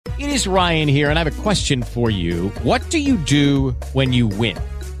It is Ryan here, and I have a question for you. What do you do when you win?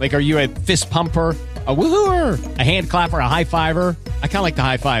 Like, are you a fist pumper, a woohooer, a hand clapper, a high fiver? I kind of like the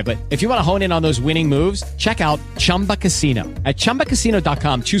high five, but if you want to hone in on those winning moves, check out Chumba Casino. At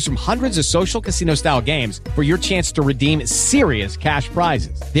ChumbaCasino.com, choose from hundreds of social casino-style games for your chance to redeem serious cash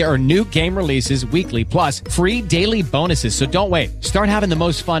prizes. There are new game releases weekly, plus free daily bonuses. So don't wait. Start having the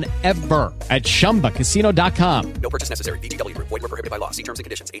most fun ever at ChumbaCasino.com. No purchase necessary. VGW. Void where prohibited by law. See terms and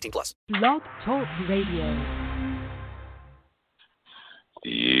conditions. 18 plus. Blog Talk Radio.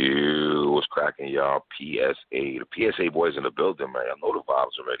 You, what's cracking, y'all? PSA. The PSA boys in the building, man. I know the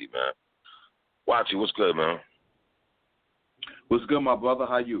vibes already, man. Watchy, what's good, man? What's good, my brother?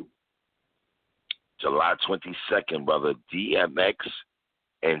 How you? July 22nd, brother. DMX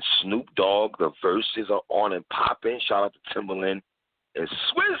and Snoop Dogg. The verses are on and popping. Shout out to Timberland and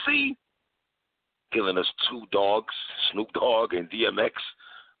Swizzy. Killing us two dogs, Snoop Dogg and DMX.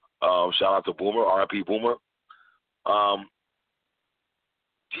 Shout out to Boomer, R.I.P. Boomer.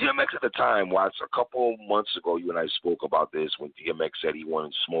 DMX at the time, Watts, a couple months ago, you and I spoke about this when DMX said he wanted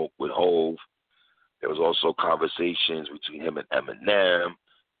to smoke with Hove. There was also conversations between him and Eminem,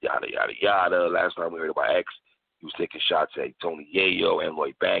 yada, yada, yada. Last time we heard about X, he was taking shots at Tony Yayo and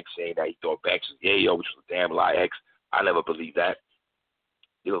Lloyd Banks, saying that he thought Banks was Yayo, which was a damn lie. X, I never believed that.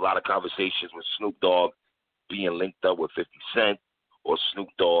 There was a lot of conversations with Snoop Dogg being linked up with 50 Cent or Snoop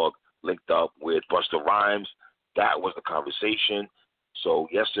Dogg linked up with Busta Rhymes. That was the conversation. So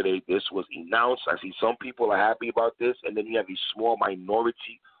yesterday, this was announced. I see some people are happy about this, and then you have a small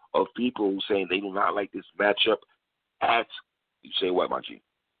minority of people who saying they do not like this matchup. You say what, Machi?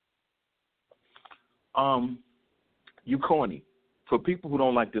 You corny. For people who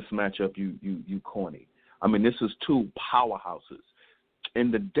don't like this matchup, you corny. I mean, this is two powerhouses.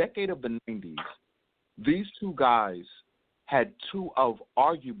 In the decade of the 90s, these two guys had two of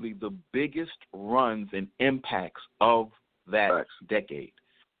arguably the biggest runs and impacts of that decade.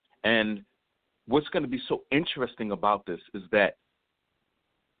 And what's going to be so interesting about this is that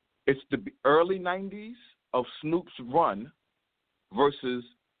it's the early 90s of Snoop's run versus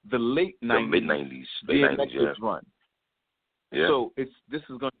the late 90s, the mid-90s, DMX's run. Yeah. So this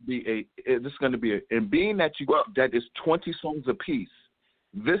is going to be a and being that that is 20 songs apiece.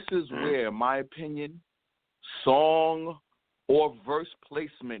 This is where, in my opinion, song or verse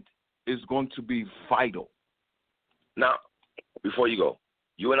placement is going to be vital. Now, before you go,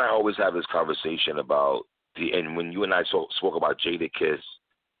 you and I always have this conversation about and when you and I spoke about Jadakiss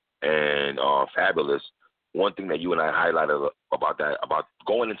and Fabulous, one thing that you and I highlighted about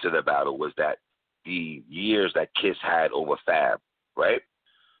going into the battle was that the years that Kiss had over Fab, right?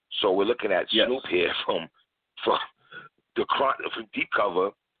 So we're looking at Snoop here from Deep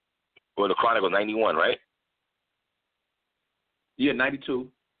Cover, or the Chronicle 91, right? Yeah, 92.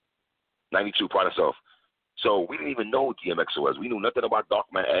 92, pardon self. So we didn't even know who DMX was. We knew nothing about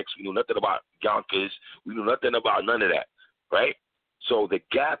Darkman X. We knew nothing about Yonkers. We knew nothing about none of that, right? So the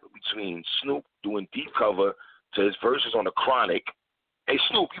gap between Snoop doing Deep Cover to his verses on the Chronic, hey,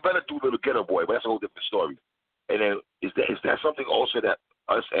 Snoop, you better do Little Ghetto Boy, but that's a whole different story. And then is that something also that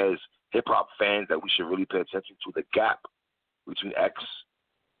us as hip-hop fans that we should really pay attention to, the gap between X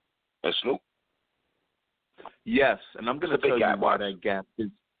and Snoop? Yes, and I'm going to tell you why that gap is.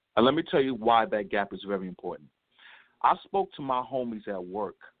 And let me tell you why that gap is very important. I spoke to my homies at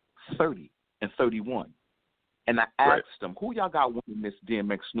work, 30 and 31, and I asked them, who y'all got winning this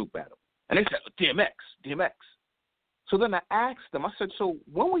DMX Snoop battle? And they said, DMX. So then I asked them, I said, so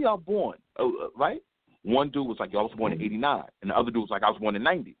when were y'all born? Right? One dude was like, y'all was born in 89, and the other dude was like, I was born in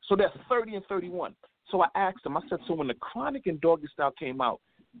 90. So that's 30 and 31. So I asked them, I said, so when the Chronic and Doggy Style came out,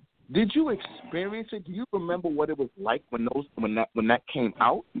 did you experience it? Do you remember what it was like when that came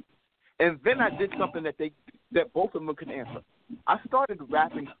out? And then I did something that both of them could answer. I started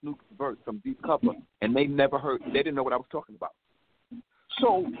rapping Snoop's verse from Deep Cover, and they didn't know what I was talking about.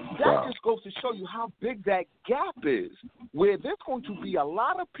 So that just goes to show you how big that gap is, where there's going to be a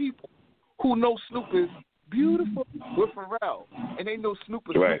lot of people who know Snoop is beautiful with Pharrell, and they know Snoop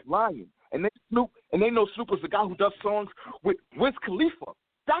is Lion, and they know Snoop is the guy who does songs with Wiz Khalifa.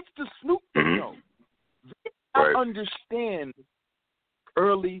 That's the Snoop they know. They don't understand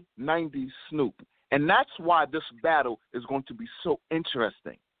early 90s Snoop. And that's why this battle is going to be so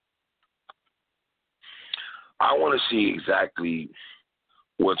interesting. I want to see exactly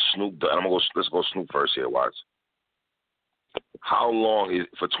what Snoop does. Let's go Snoop first here, Watts. How long is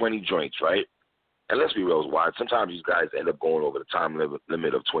for 20 joints, right? And let's be real, Watts. Sometimes these guys end up going over the time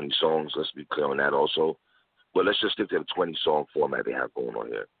limit of 20 songs. Let's be clear on that also. But let's just stick to the 20-song format they have going on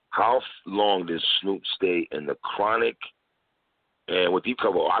here. How long does Snoop stay in the Chronic And with deep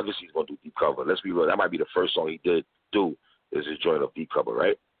cover, obviously he's going to do deep cover. Let's be real. That might be the first song he did do is his joint of deep cover,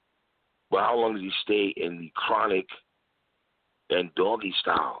 right? But how long did he stay in the Chronic and Doggy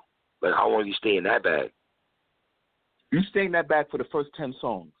Style? Like, how long did he stay in that bag? You stay in that bag for the first 10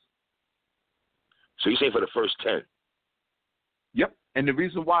 songs. So you say for the first 10? Yep. And the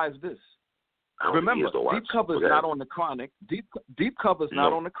reason why is this. Remember, deep cover is not on the Chronic. Deep cover is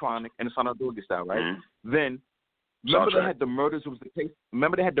not on the Chronic, and it's on a Doggy Style, right? Mm-hmm. Then, remember they had the Murders Was the Case?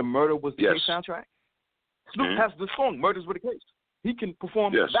 Remember they had the Murder Was the Case soundtrack? Snoop has the song Murders Was the Case. He can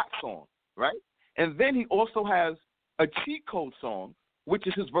perform that song, right? And then he also has a cheat code song, which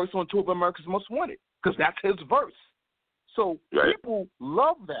is his verse on Two of America's Most Wanted, because that's his verse. So people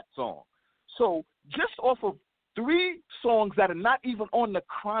love that song. So just off of 3 songs that are not even on the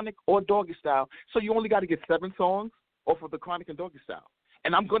Chronic or Doggy Style, so you only got to get 7 songs off of the Chronic and Doggy Style.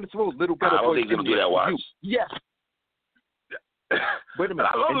 And I'm going to throw a little better. I don't think you're going to do that, Watts. Yes. Wait a minute.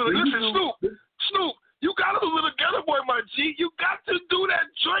 I love it. Listen, Snoop, you got to do Little Ghetto Boy, my G. You got to do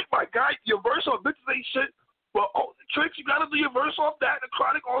that joint, my guy. Your verse on Bitches Ain't Shit. But Tricks, you got to do your verse off that. The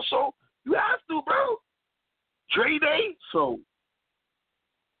Chronic also. You have to, bro. Dre Day. So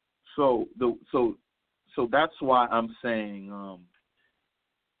that's why I'm saying,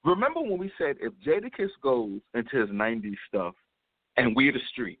 remember when we said if Jadakiss goes into his 90s stuff and We're the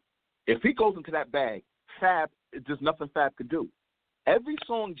Street, if he goes into that bag, Fab, there's nothing Fab could do. Every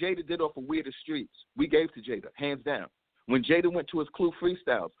song Jada did off of We're the Streets, we gave to Jada, hands down. When Jada went to his Clue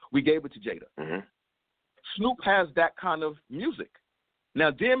freestyles, we gave it to Jada. Mm-hmm. Snoop has that kind of music.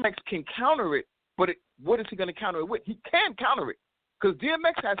 Now, DMX can counter it, but what is he going to counter it with? He can counter it. Because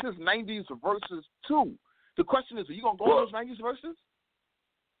DMX has his 90s verses too. The question is, are you gonna go on those 90s verses?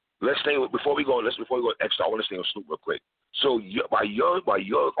 Let's stay before we go extra. I want to stay on Snoop real quick. So I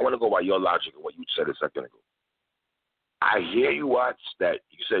want to go by your logic and what you said a second ago. I hear you, Watts, that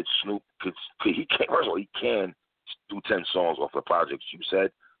you said Snoop he can do 10 songs off the projects. You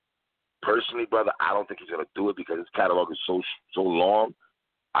said personally, brother, I don't think he's gonna do it because his catalog is so long.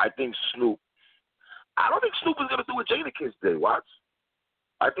 I don't think Snoop is gonna do what Jadakiss did, Watts.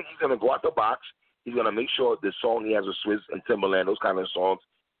 I think he's going to go out the box. He's going to make sure the song he has with Swizz and Timberland, those kind of songs,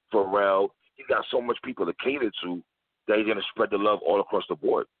 Pharrell, he's got so much people to cater to that he's going to spread the love all across the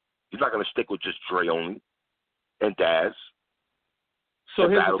board. He's not going to stick with just Dre only and Daz. So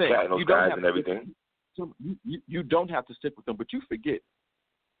and here's the thing. Cat and those guys and everything. So you don't have to stick with them, but you forget.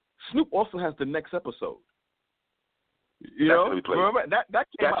 Snoop also has the next episode. You know? Remember, that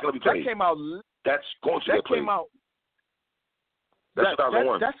came out. That's going to get played. That's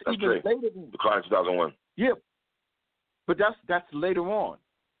 2001. That's even Dre. later than The Chronic 2001. Yeah, but that's later on.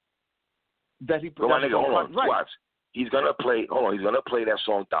 That he put. My nigga, hold on. Right. Watch. He's gonna play. Hold on. He's gonna play that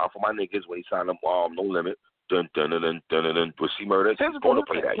song "Down for My Niggas" when he signed them. No Limit. Dun dun dun dun dun dun. Was he murdered? He's gonna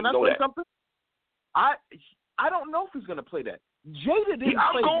play that. Can you know I say that. something? I don't know if he's gonna play that. Jada didn't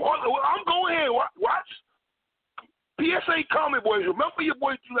play. I'm going here. Watch. PSA comment, boys. Remember your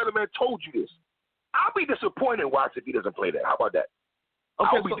boy Three Letter Man told you this. I'll be disappointed, Watts, if he doesn't play that. How about that?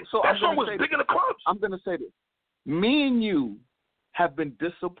 Okay, so that song was big in the clubs. I'm going to say this. Me and you have been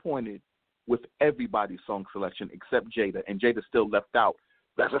disappointed with everybody's song selection except Jada, and Jada still left out.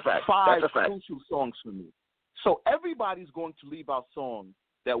 That's a fact. 5 crucial songs for me. So everybody's going to leave out songs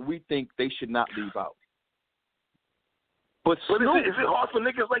that we think they should not leave out. But is it hard for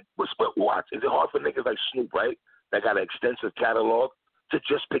niggas like Watts? Is it hard for niggas like Snoop, right, that got an extensive catalog, to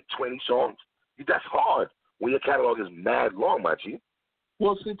just pick 20 songs? That's hard when your catalog is mad long, my G.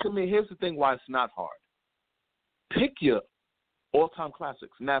 Well, see, to me, here's the thing why it's not hard. Pick your all-time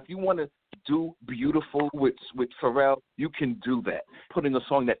classics. Now, if you want to do Beautiful with Pharrell, you can do that, putting a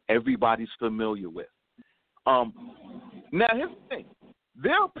song that everybody's familiar with. Now, here's the thing.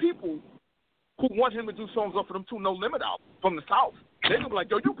 There are people who want him to do songs off of them 2 No Limit albums from the South. They're going to be like,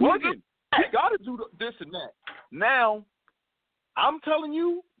 yo, you bugging. He got to do this and that. Now, I'm telling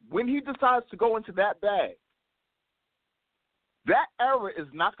you, when he decides to go into that bag, that era is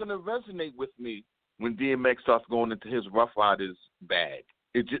not going to resonate with me when DMX starts going into his Rough Riders bag.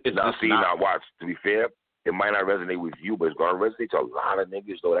 It's not. Watch. To be fair, it might not resonate with you, but it's going to resonate to a lot of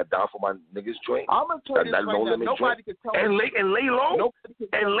niggas, though. That Down for My Niggas joint. I'm going to tell you right now, nobody can tell me. And lay low.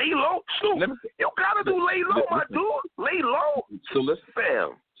 Snoop, you got to do lay low, my dude. Lay low. So listen.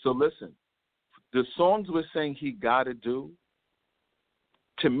 Bam. So listen. The songs we're saying he got to do,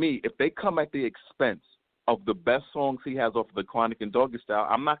 to me, if they come at the expense of the best songs he has off of the Chronic and Doggy Style,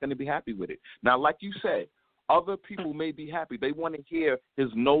 I'm not going to be happy with it. Now, like you said, other people may be happy. They want to hear his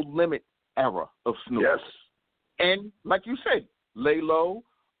No Limit era of Snoop. Yes. And like you said, Lay Low,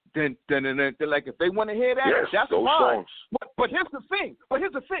 then like if they want to hear that, yes, that's those fine. songs. But here's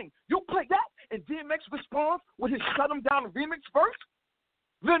the thing. You play that, and DMX responds with his Shut 'Em Down remix verse,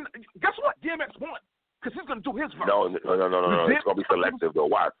 then guess what? DMX won. Because he's going to do his verse. No. It's going to be selective, though.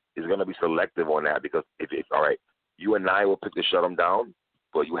 Watch. It's going to be selective on that because if all right, you and I will pick to Shut 'Em Down,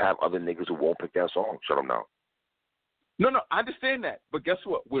 but you have other niggas who won't pick that song, Shut 'Em Down. No, I understand that. But guess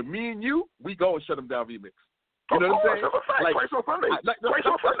what? With me and you, we go and Shut 'Em Down remix. You know what I'm saying? Twice on Sunday. Twice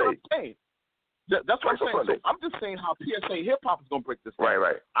on Sunday. That's what I'm saying. So I'm just saying how PSA hip hop is going to break this down.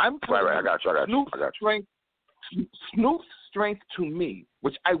 Right. I'm telling you. I got you. Snoop's strength to me,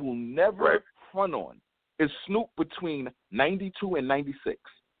 which I will never front on, is Snoop between 92 and 96.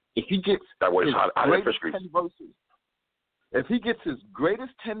 If he gets his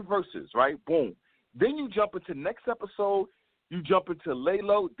greatest 10 verses, right, boom. Then you jump into next episode, you jump into Lay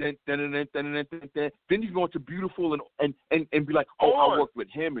Low, then you go into Beautiful and be like, I worked with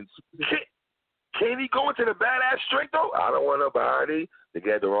him. And can he go into the badass strength, though? I don't want nobody to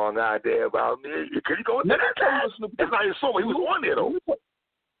get the wrong idea about me. Can he go into that? It's not his song, but he was on there, though.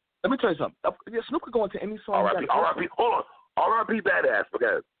 Let me tell you something. Yeah, Snoop could go into any song. R.I.P. Hold on. R.I.P. Badass.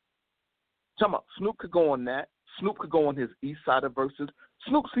 Okay. Come on. Snoop could go on that. Snoop could go on his East Side of verses.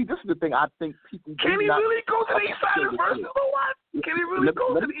 Snoop, see, this is the thing I think people Can he really go to the East Side of verses or what? Can he really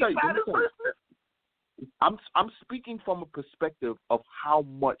go to the East Side of verses? I'm speaking from a perspective of how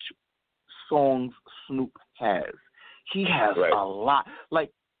much songs Snoop has. He has a lot.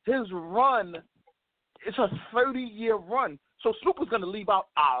 Like, his run, it's a 30-year run. So Snoop is going to leave out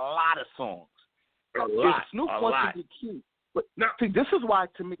a lot of songs. If Snoop wants to get cute. But now, see, this is why,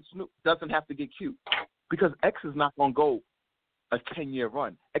 to me, Snoop doesn't have to get cute. Because X is not going to go a 10-year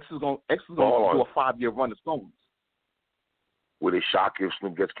run. X is going to do a 5-year run of songs. Would it shock you if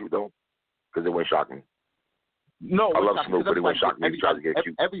Snoop gets cute, though? Because it wouldn't shock me. No, I love Snoop, but it wouldn't shock me if he tries to get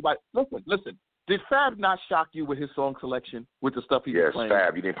cute. Everybody, listen. Did Fab not shock you with his song selection, with the stuff he was playing? Yes,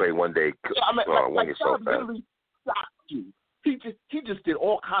 Fab. You didn't play one day. Fab literally shocked you. He just did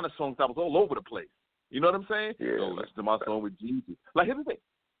all kind of songs that was all over the place. You know what I'm saying? Yeah. So listen to my song with Jeezy. Like, here's the thing.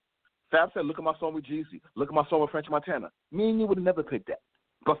 Fab said, look at my song with Jeezy. Look at my song with French Montana. Me and you would have never picked that.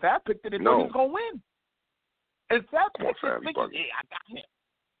 But Fab picked it and thought he was going to win. And Fab picked it thinking, I got him.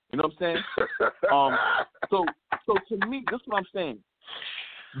 You know what I'm saying? So to me, this is what I'm saying.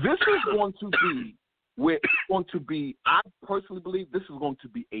 This is going to be I personally believe this is going to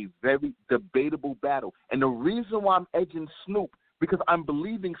be a very debatable battle. And the reason why I'm edging Snoop, because I'm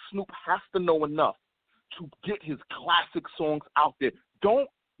believing Snoop has to know enough to get his classic songs out there. Don't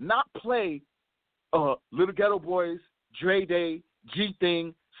not play Little Ghetto Boys, Dre Day, G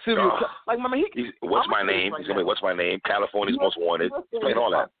Thing, Serial. Like, I mean, What's my name? He's going to be What's My Name? California's Most Wanted. Playing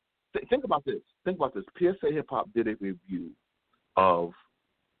all that. Think about this. PSA Hip Hop did a review of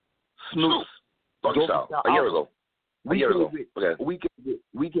Snoop's Doggy Style a year ago. We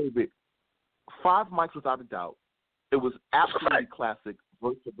gave it 5 mics without a doubt. It was absolutely classic,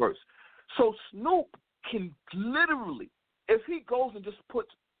 verse to verse. So Snoop can literally, if he goes and just puts,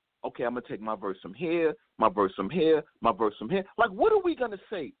 okay, I'm going to take my verse from here, my verse from here, my verse from here. Like, what are we going to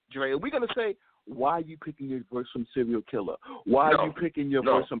say, Dre? Are we going to say, why are you picking your verse from Serial Killer? Why are you picking your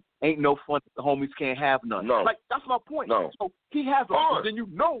verse from Ain't No Fun, the Homies Can't Have None? Like, that's my point. So he has a, then you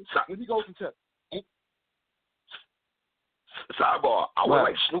know when he goes into. Sidebar, I would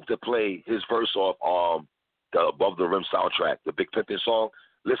like Snoop to play his verse off the Above the Rim soundtrack, the Big Pimpin' song.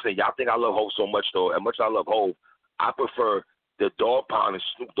 Listen, y'all think I love Hov so much, though. As much as I love Hov, I prefer the Dog Pound and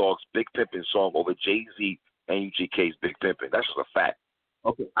Snoop Dogg's Big Pimpin' song over Jay-Z and UGK's Big Pimpin'. That's just a fact.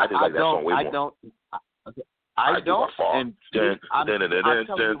 Okay, I just like that song way more. I don't. And I'm telling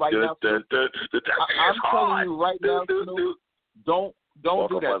you right now, Snoop, don't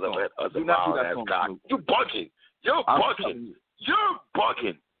do that song. Do not do that song. You're bugging. You're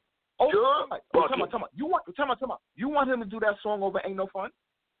bugging. Oh, come on. You want him to do that song over Ain't No Fun?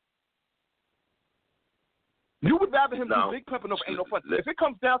 You would rather him do Big Pimpin' over Ain't No Fun. If it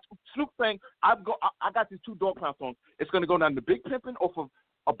comes down to Snoop saying, I got these 2 Dog Pound songs, it's going to go down to Big Pimpin' off of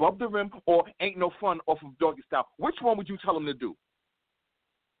Above the Rim or Ain't No Fun off of Doggy Style. Which one would you tell him to do?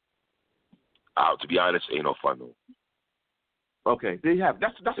 To be honest, Ain't No Fun, though. Okay, there you have it.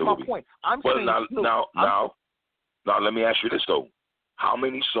 That's my point. I'm saying now, let me ask you this, though. How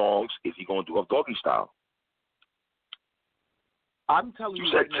many songs is he going to do of Doggy Style? I'm telling you. You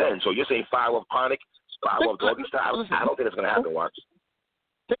said right 10, now, so you're saying 5 of Chronic, 5 of Doggy Style? Listen, I don't think it's going to happen, Watch.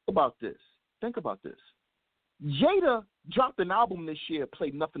 Think about this. Jada dropped an album this year,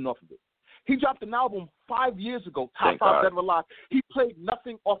 played nothing off of it. He dropped an album 5 years ago, Top 5 Dead or Alive. He played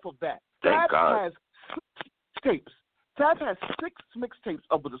nothing off of that. Thank God. Has 6 tapes. Fab has 6 mixtapes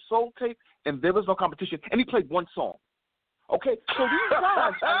of the Soul tape and There Is No Competition, and he played 1 song. Okay, so these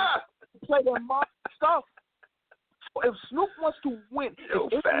guys play their mob stuff. So if Snoop wants to win,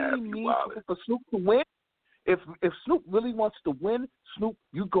 if it really means for Snoop to win, if Snoop really wants to win, Snoop,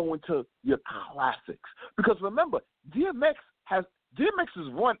 you go into your classics. Because remember,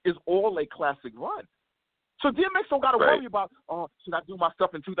 DMX's run is all a classic run. So DMX don't got to worry about, should I do my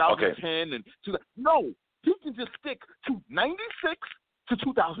stuff in 2010 and no, he can just stick to 96 to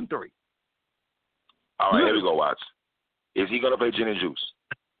 2003. All right, here we go, Watch. Is he going to play Gin and Juice?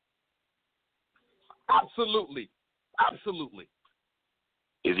 Absolutely.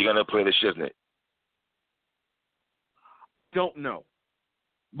 Is he going to play the Shiznit? Don't know.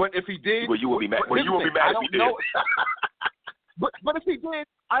 But if he did... Well, you will be mad. Well, you will be mad if he did. But if he did,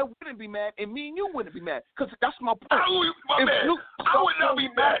 I wouldn't be mad, and me and you wouldn't be mad, because that's my point. I would not be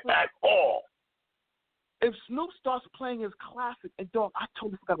mad at all. If Snoop starts playing his classic, and dog, I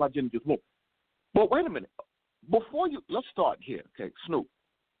totally forgot about Gin and Juice. But wait a minute. Let's start here, okay? Snoop,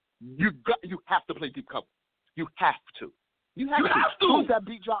 you have to play deep cover. You have to. You have to. Who's that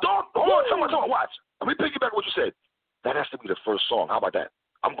beat drop? Hold on, watch. Let me piggyback what you said. That has to be the first song. How about that?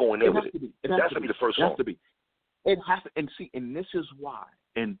 I'm going there with it. It has to be the first song. It has to be. It has to. And this is why.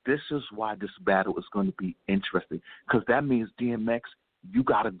 And this is why this battle is going to be interesting. Because that means DMX, you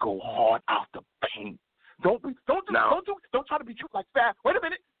got to go hard out the paint. Don't try to be cute like Fab. Wait a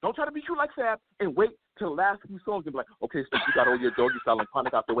minute. Don't try to be cute like Fab and wait till the last few songs and be like, okay, so you got all your doggy style and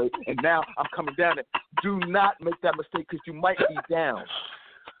chronic out the way, and now I'm coming down there. Do not make that mistake because you might be down.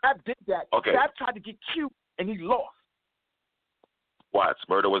 Fab did that. Okay. Fab tried to get cute and he lost. Watch.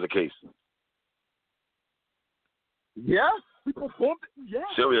 Murder was a case. Yeah, he performed it. Yeah.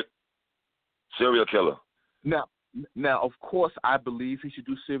 Serial killer. Now, of course, I believe he should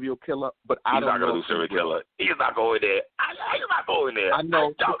do Serial Killer, but I don't know. He's not going to do Serial Killer. He's not going there. He's not going there. I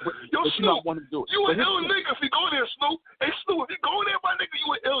know. Yo, Snoop, you an ill nigga if you go there, Snoop. Hey, Snoop, if you go there, my nigga,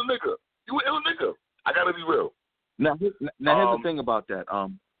 you an ill nigga. You an ill nigga. I got to be real. Now here's the thing about that.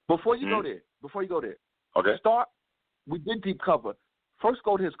 Before you go there, okay. We did deep cover. First,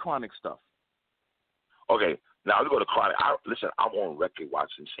 go to his chronic stuff. Okay. Now we go to chronic. Listen, I'm on record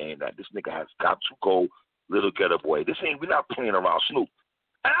watching saying that this nigga has got to go. Little Ghetto Boy. We're not playing around, Snoop.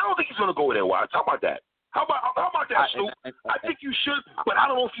 And I don't think he's gonna go there, Watch. How about that? How about that, Snoop? I think you should, but I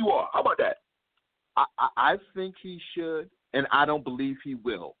don't know if you are. How about that? I think he should, and I don't believe he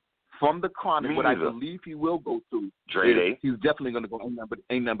will. From the chronic, what I believe he will go to, Dre Day. He's definitely gonna go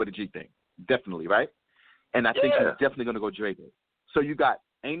Ain't Nothing But a G Thing. Definitely, right? And I think he's definitely gonna go Dre Day. So you got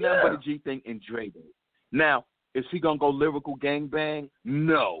Ain't Nothing But a G Thing and Dre Day. Now, is he gonna go lyrical gangbang?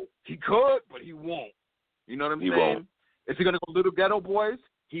 No. He could, but he won't. You know what I'm saying? Won't. Is he going to go Little Ghetto Boys?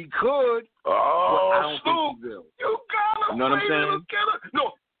 He could. Oh, but I don't Snoop. think he will. You got to play Little Ghetto.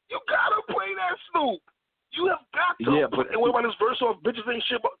 No, you got to play that, Snoop. You have got to. Yeah, but and what about his verse off Bitches Ain't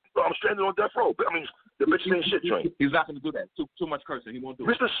Shit, but I'm stranded on death row. I mean, the Bitches Ain't Shit joint. He's not going to do that. Too much cursing. He won't do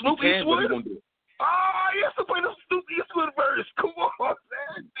it. Mr. Snoop Eastwood? He won't do it. He has to play the Snoop Eastwood verse. Come on,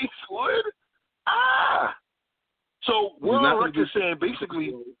 man. Eastwood. So we're on record saying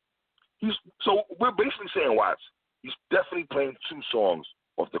basically... we're basically saying, Watts, he's definitely playing two songs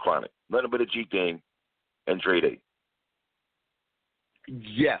off the chronic. Nothing But a G Thing and Dre Day.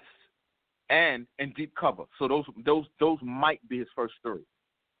 Yes. And deep cover. So those might be his first three.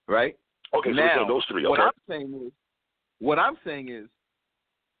 Right? Okay, so now, those three, okay. What I'm saying is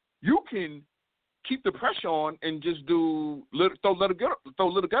you can keep the pressure on and just throw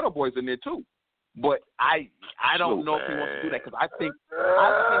Little Ghetto Boys in there too. But I don't know if he wants to do that because I think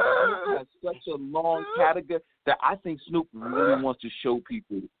Snoop has such a long category that I think Snoop really wants to show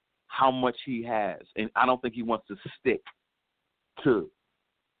people how much he has, and I don't think he wants to stick to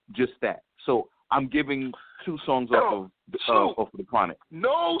just that. So I'm giving two songs off of the chronic.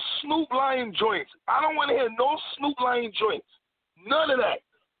 No Snoop lying joints. I don't want to hear no Snoop lying joints. None of that.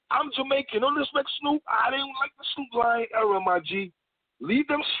 I'm Jamaican. Don't disrespect Snoop. I didn't like the Snoop lying era, my G. Leave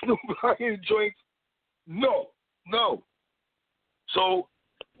them Snoop lying joints. No. So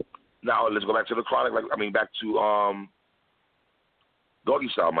now let's go back to the chronic. Back to Doggy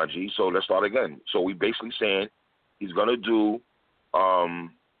Style, my G. So let's start again. So we basically saying he's gonna do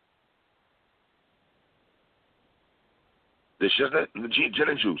the Gin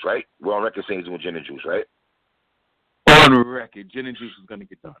and Juice, right? We're on record saying he's doing Gin and Juice, right? On record, Gin and Juice is gonna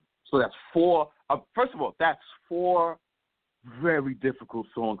get done. So that's four. First of all, that's four very difficult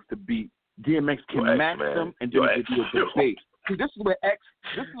songs to beat. DMX can match them, and then it do a debate. See, this is where X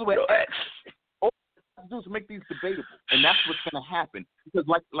all he has to do is make these debatable, and that's what's going to happen. Because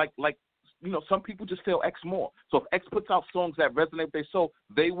like some people just feel X more. So if X puts out songs that resonate with their soul,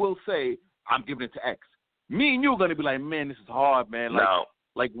 they will say, "I'm giving it to X." Me and you are gonna be like, man, this is hard, man.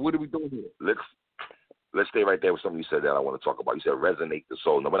 Like what are we doing here? Let's stay right there with something you said that I want to talk about. You said resonate the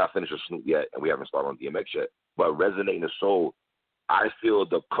soul. No, we're not finished with Snoop yet, and we haven't started on DMX yet. But resonating the soul, I feel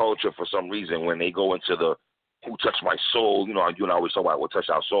the culture for some reason when they go into the who touched my soul, you and I always talk about what touched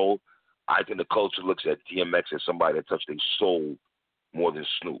our soul. I think the culture looks at DMX as somebody that touched their soul more than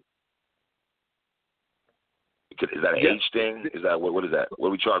Snoop. Is that an age thing? Is that what is that? What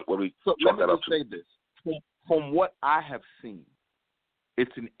are we chalk that up to? Say this. From what I have seen,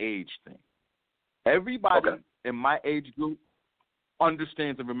 it's an age thing. Everybody in my age group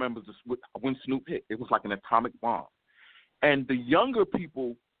understands and remembers this, when Snoop hit. It was like an atomic bomb. And the younger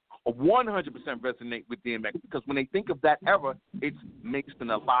people 100% resonate with DMX because when they think of that era, it's mixed in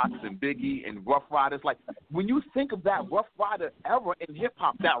the Lox and Biggie and Rough Riders. Like, when you think of that Rough Rider era in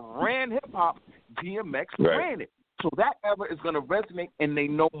hip-hop, that ran hip-hop, DMX ran it. So that era is going to resonate, and they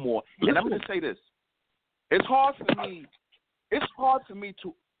know more. And I'm going to say this. It's hard for me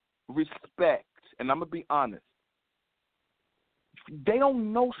to respect, and I'm going to be honest. They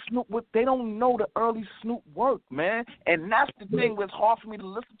don't know Snoop. They don't know the early Snoop work, man. And that's the thing that's hard for me to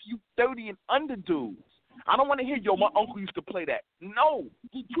listen to you 30 and under dudes. I don't want to hear, my uncle used to play that. No.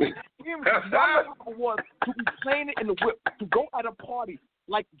 Y'all know how it was to be playing it in the whip, to go at a party.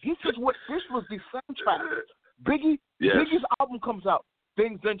 Like, this was the soundtrack. Biggie's album comes out.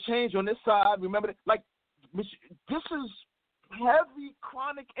 Things done change on this side. Remember that? Like, this is heavy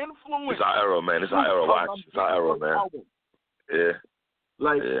chronic influence. It's our era, man. It's our era, watch. It's our era, man. Album. Yeah.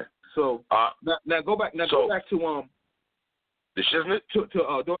 So now go back to the Shiznit.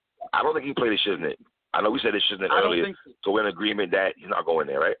 I don't think he played the Shiznit. I know we said the Shiznit earlier, so we're in agreement that he's not going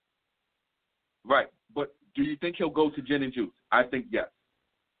there, right? Right, but do you think he'll go to Gin and Juice? I think yes.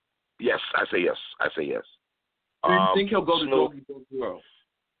 Yes, I say yes. Do you think he'll go to Doggy Dog World?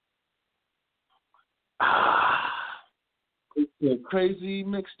 It's a crazy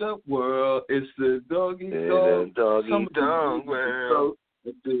mixed up world. It's the doggy dog. Dog world.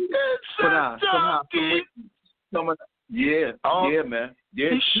 Yeah, man. Yeah.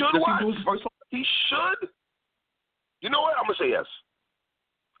 He should watch. He should. You know what? I'm gonna say yes.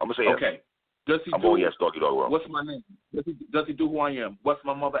 Okay. Does he I'm going yes, Doggy Dog World. What's my name? Does he do Who I Am? What's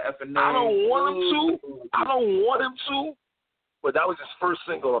my mother effing name? I don't want him to. But that was his first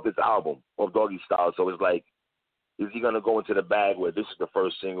single of his album of Doggy Style. So it's like, is he going to go into the bag where this is the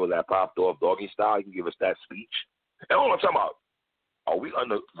first single that popped off Doggy Style? He can give us that speech. And what I'm talking about, are we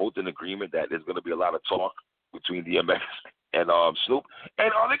both in agreement that there's going to be a lot of talk between DMX and Snoop?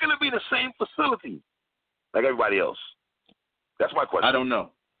 And are they going to be in the same facility like everybody else? That's my question. I don't know.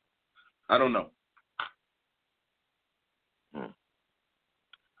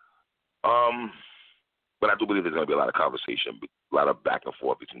 But I do believe there's going to be a lot of conversation, a lot of back and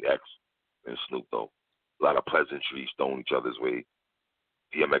forth between X and Snoop, though. A lot of pleasantries thrown each other's way.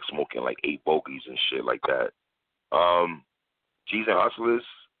 DMX smoking like 8 bogeys and shit like that. G's and Hustlers,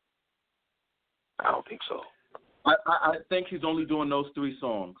 I don't think so. I think he's only doing those 3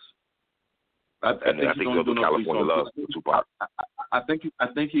 songs. I think he'll do California Love with Tupac. I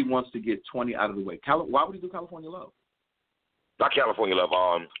think he wants to get 20 out of the way. Why would he do California Love? Not California Love.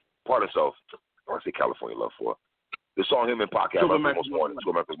 Part of Self. I want to say California Love for the song him and Pac had America's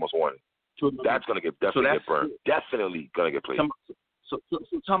Most Wanted. That's gonna get burned. Definitely gonna get played. So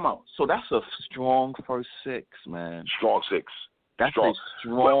time out. So that's a strong first 6, man. Strong 6. That's strong.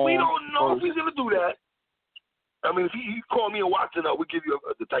 But we don't know if he's gonna do that. I mean, if he call me and Watson up, we give you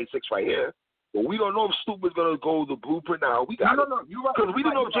the tight 6 right here. But we don't know if Snoop is gonna go the blueprint now. We got no. You're right. Because we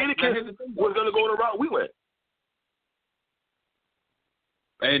didn't know if Jadakiss was gonna go the route we went.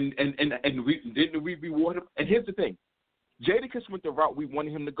 And didn't we reward him? And here's the thing. Jadakiss went the route we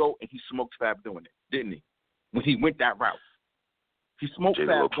wanted him to go, and he smoked Fab doing it, didn't he? When he went that route. He smoked Fab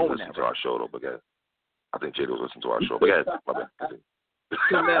going that route. To our show, though, but I think Jada was listening to our show. But yeah, my bad.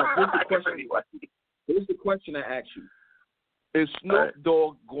 So now, here's the question I ask you. Is Snoop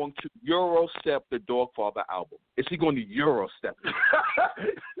Dogg going to Eurostep the Dogfather album? Is he going to Eurostep it?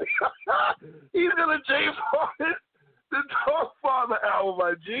 He's going to James Harden the Dogfather album,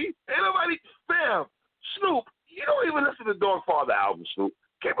 my G. Ain't nobody, fam, Snoop, you don't even listen to the Dogfather album, Snoop.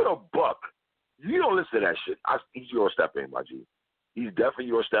 Give it a buck. You don't listen to that shit. He's Eurostepping, my G. He's definitely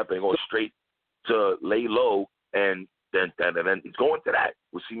Eurostepping, going straight to lay low, and then he's going to that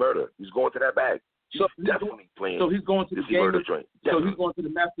with C Murder. He's going to that bag. He's definitely playing. So he's going to the game. Joint. So he's going to the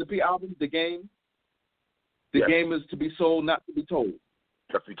Master P album, The Game. The game is to be sold, not to be told.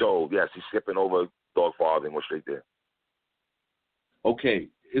 Not to be told. Yes, he's skipping over Dogfather and going straight there. Okay,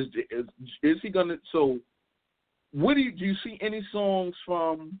 is he gonna? So, what do you see any songs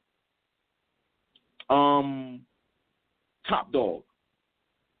from Top Dog.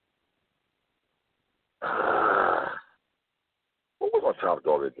 What was on Top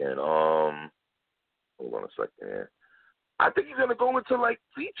Dog again? Hold on a second here. I think he's gonna go into like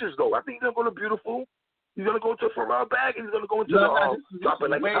features though. I think he's gonna go to Beautiful. He's gonna go to Pharrell Bag, and he's gonna go into Drop It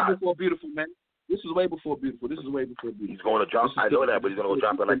Like It's Hot. Before Beautiful, man. This is way before Beautiful. He's going to drop. I know that, but he's gonna go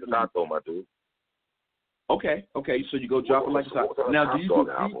Drop It Like It's Hot though, my dude. Okay. So you go Drop It Like It's Hot. Now, do you do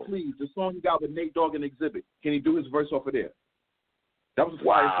Please, the song he got with Nate Dogg and Exhibit? Can he do his verse off of there? That was a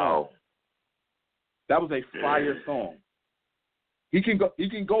fire song. That was a fire song. He can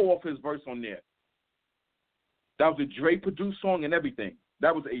go off his verse on there. That was a Dre produced song and everything.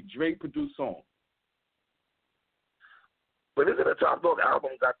 That was a Dre produced song. But isn't the Top Dog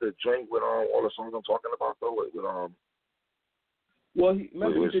album got the joint with all the songs I'm talking about though? Well, he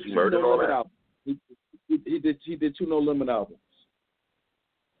did two No Limit albums. He did two No Limit albums.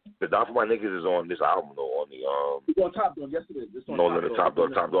 The Down for My Niggas is on this album though. On the It's on Top Dog. Yes, it is. It's on No Limit Top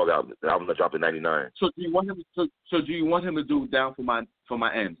Dog album. The album that dropped in '99. So do you want him? So do you want him to do Down for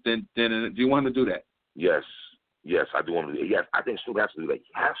My Ends? Then do you want him to do that? Yes, I do want him to do. Yes, I think Snoop has to do that.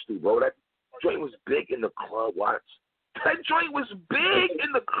 He has to, bro. That joint was big in the club. Watch. That joint was big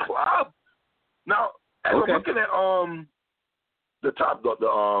in the club. Now, as I'm looking at the Top Dog,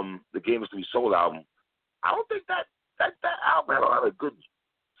 the Game Is To Be Sold album, I don't think that album had a lot of good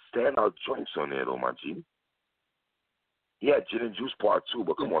standout joints on there, though, my G. Yeah, Gin and Juice Part 2,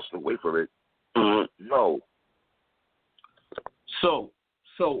 but come on, Snoop, wait for it. No. So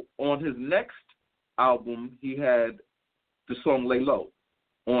on his next album, he had the song Lay Low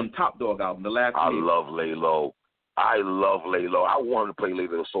on Top Dog album, the last I love Lay Low. I wanted to play Lay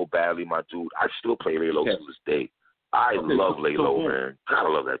Low so badly, my dude. I still play Lay Low to this day. I love Lay Low, man. Gotta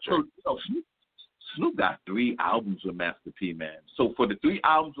love that joint. Snoop got 3 albums with Master P, man. So for the 3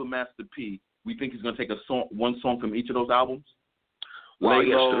 albums with Master P, we think he's gonna take one song from each of those albums. Wow,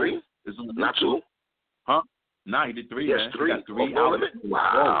 he has 3? Not 2? Huh? Nah, he did 3. Yes, man. 3. He got 3 albums.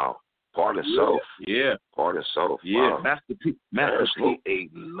 Wow. Part of Self. Yeah. Part of Self. Yeah. Wow. Master P a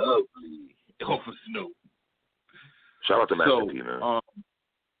lovely over Snoop. Shout out to Master P, man.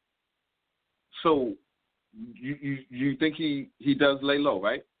 So you think he does Lay Low,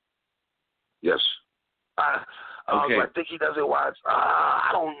 right? Yes. I think he does it. Watch. I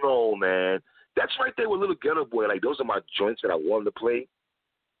don't know, man. That's right there with Little Ghetto Boy. Like, those are my joints that I wanted to play.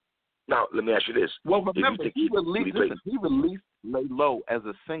 Now, let me ask you this. Well, remember, he released Lay Low as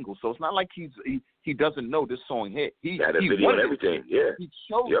a single, so it's not like he doesn't know this song hit. He had a video and everything. Yeah. He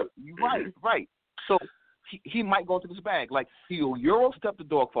showed it. Right. So he might go into this bag. Like, he'll Eurostep the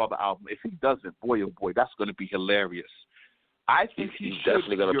Dogfather album. If he doesn't, boy, oh boy, that's going to be hilarious. I think he's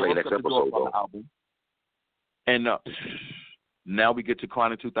definitely going to play next episode, though. Album. And now we get to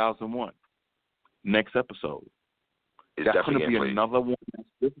Chronic 2001. Next episode. That's going to be another one that's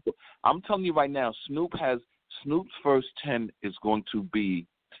difficult. I'm telling you right now, Snoop's first 10 is going to be,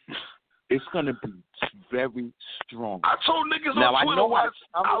 it's going to be very strong. I told niggas on Twitter,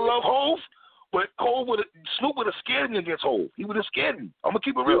 I love Hov, but Snoop would have scared me against Hov. He would have scared me. I'm going to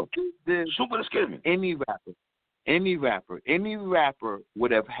keep it real. Snoop would have scared me. Any rapper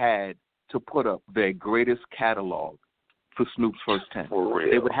would have had to put up their greatest catalog for Snoop's first 10. For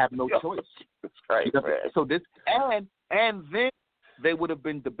real. They would have no choice. That's right, man. So this, and then they would have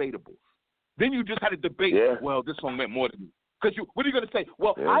been debatable. Then you just had to debate, well, this song meant more to me. Because what are you going to say?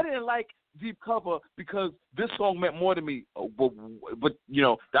 Well, I didn't like Deep Cover because this song meant more to me. But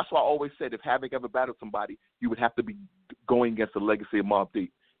that's why I always said if Havoc ever battled somebody, you would have to be going against the legacy of Mobb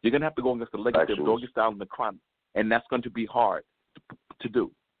Deep. You're going to have to go against the legacy of Doggy Style and the Chronic. And that's going to be hard to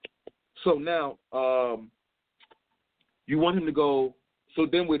do. So now, you want him to go. So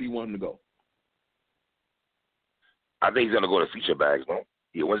then where do you want him to go? I think he's going to go to feature bags, no?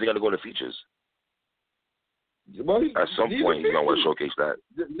 Yeah, when's he going to go to features? Well, at some point, he's going to want to showcase that.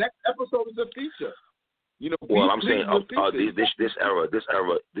 The next episode is a feature. Well, I'm saying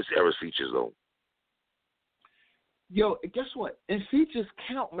this era's features, though. Yo, guess what? And features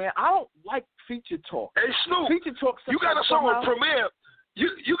count, man. I don't like feature talk. Hey, Snoop, feature talk. You got a song on Premiere.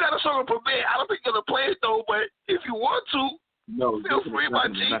 You got a song on Premiere. I don't think you're going to play it, though, but if you want to, feel free, my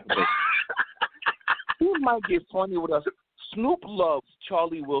G. He might get funny with us. Snoop loves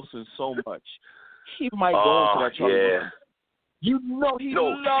Charlie Wilson so much. He might go into that Charlie Wilson. You know he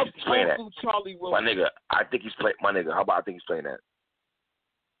loves Charlie Wilson. My nigga, I think he's playing. My nigga, how about I think he's playing that?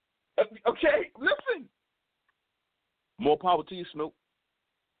 Okay, listen. More power to you, Snoop.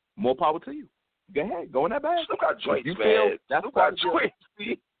 More power to you. Go ahead. Go in that bag. Snoop got joints, man. Snoop got joints.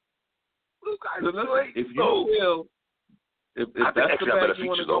 If you feel, if that's the bag you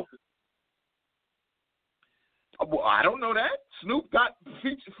want to go, Well, I don't know that. Snoop got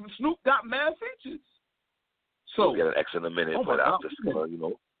mad features. So we'll get an X in a minute, but I'm just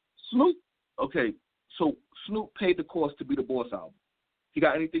Snoop. Okay, so Snoop paid the cost to be the Boss album. He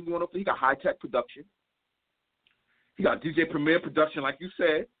got anything you want to play? He got high tech production. He got DJ Premier production, like you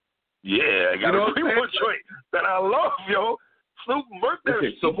said. Yeah, I got a Primo joint that I love, yo. Snoop murked that.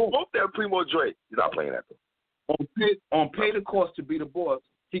 Okay, so both that Primo joint. He's not playing that though. On pay the cost to be the Boss,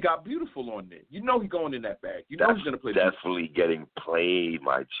 he got Beautiful on there. You know he's going in that bag. You know he's going to play. Definitely getting played,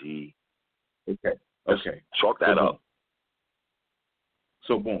 my G. Okay. Chalk that up.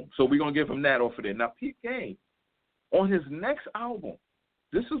 So boom. So we're gonna give him that off of there. Now Pete Game, on his next album,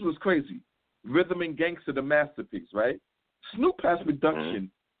 this is what's crazy. Rhythm and Gangsta, the masterpiece, right? Snoop has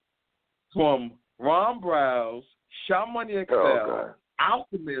production from Ron Browse, Sha Money XL,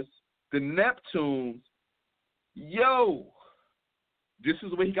 Alchemist, the Neptunes. Yo, this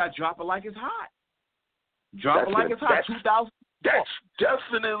is where he got Drop It Like It's Hot. Drop It Like It's Hot, 2000. That's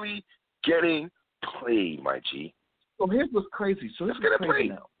definitely getting played, my G. So here's what's crazy. So here's what's crazy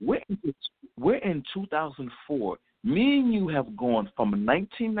now. We're in 2004. Me and you have gone from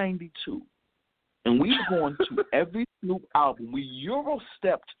 1992, and we've gone to every Snoop album. We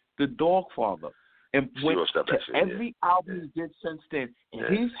Euro-stepped the Dogfather and went to every album he did since then.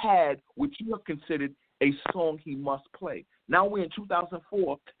 And he's had what you have considered a song he must play. Now we're in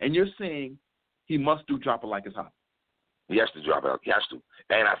 2004, and you're saying he must do Drop It Like It's Hot. He has to drop it out. He has to.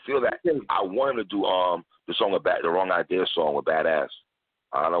 And I feel that I want him to do the song the Wrong Idea song with Badass.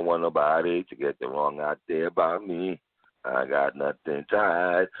 I don't want nobody to get the wrong idea about me. I got nothing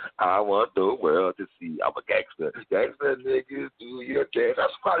tied. I want the world to see I'm a gangster. Gangster niggas, do your dance.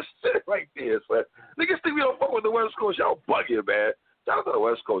 That's my shit right there, son. Niggas think we don't fuck with the West Coast. Y'all bugging, man. Shout out to the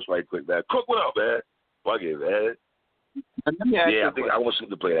West Coast right quick, man. Cook, what up, man? Bugging, man. Yeah, I think I want Snoop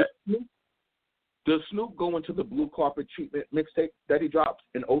to play that. Does Snoop go into the Blue Carpet Treatment mixtape that he dropped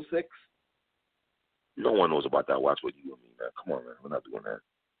in 2006? No one knows about that. Watch what you and me, man. Come on, man. We're not doing that.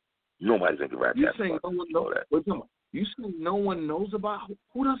 Nobody's going to rap you that. Saying no one knows that. You saying no one knows about?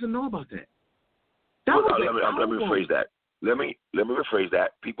 Who doesn't know about that? Let me rephrase that. Let me rephrase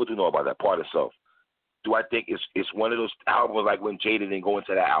that. People do know about that part itself. Do I think it's one of those albums like when Jada didn't go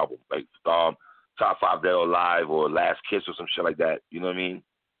into that album, like Top 5 Dead or Alive or Last Kiss or some shit like that? You know what I mean?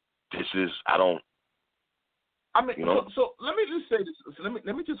 So let me just say this. So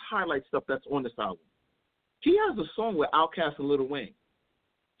let me just highlight stuff that's on this album. He has a song with Outkast and Lil Wayne.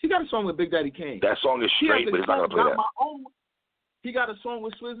 He got a song with Big Daddy Kane. That song is straight, but it's not gonna play that. He got a song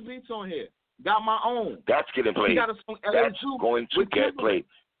with Swizz Beatz on here. Got My Own. That's getting played. He got a song. That's going to get played.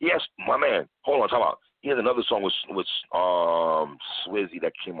 Yes, my man. Hold on, talk about. He has another song with Swizzy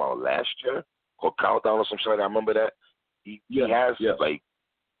that came out last year called Countdown or some shit like that. I remember that. He has like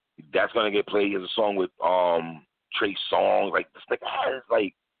that's gonna get played. He has a song with Trey Songz. Like this nigga has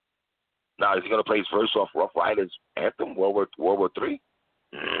like. Now is he gonna play his first off Rough Riders anthem World War III?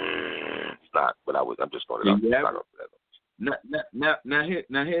 It's not. But I'm just throwing it out.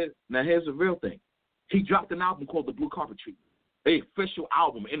 Now here's the real thing. He dropped an album called The Blue Carpet Treatment, an official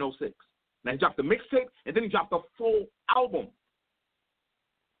album in 2006. Now he dropped the mixtape and then he dropped the full album.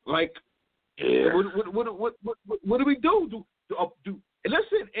 Like, what do we do?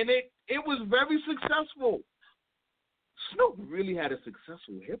 Listen, and it was very successful. Snoop really had a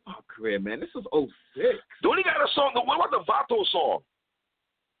successful hip hop career, man. This is 2006. Don't he got a song? What about the Vato song?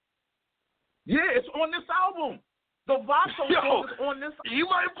 Yeah, it's on this album. The Vato song is on this. He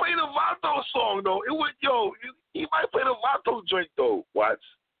might play the Vato song though. He might play the Vato joint though. What?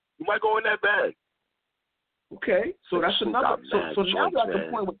 He might go in that bag. Okay, so that's another. So now we're at the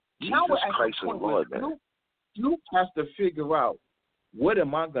point where Snoop has to figure out what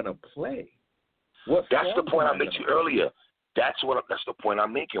am I gonna play. That's the point I made to you earlier. That's the point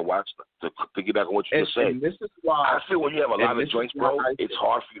I'm making. Watch to piggyback on what you just said. This is why I feel when you have a lot of joints, bro, it's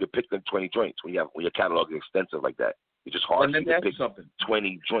hard for you to pick them 20 joints when your catalog is extensive like that. It's just hard for you to pick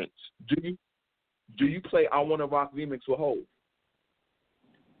 20 joints. Do you play I Wanna Rock remix with Hov?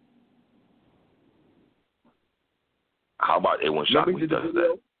 How about A1 Shock when he does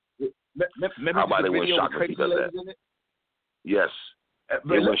that? How about A1 Shock when he does that? Yes.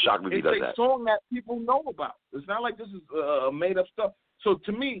 A1 Shock when he does that. It's a song that people know about. It's not like this is made up stuff. So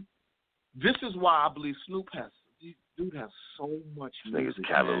to me, this is why I believe Snoop dude has so much music. His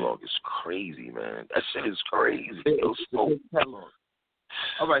catalog is crazy, man. That shit is crazy. It's catalog.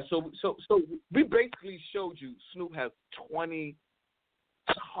 All right, so we basically showed you Snoop has 20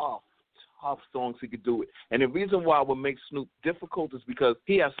 tough songs he could do it. And the reason why what makes Snoop difficult is because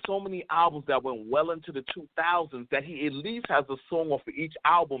he has so many albums that went well into the 2000s that he at least has a song off of each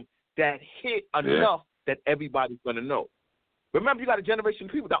album that hit enough that everybody's going to know. Remember, you got a generation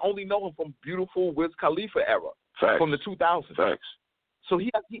of people that only know him from beautiful Wiz Khalifa era, Facts. from the 2000s. Facts. So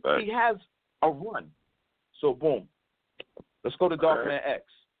he has a run. So, boom. Let's go to Darkman X.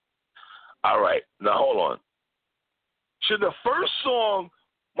 All right. Now, hold on. Should the first song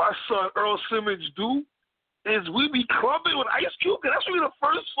my son Earl Simmons do is We Be Clubbing with Ice Cube? Because that's really the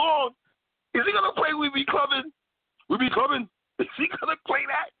first song. Is he going to play We Be Clubbing? We Be Clubbing? Is he going to play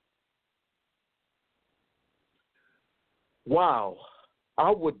that? Wow.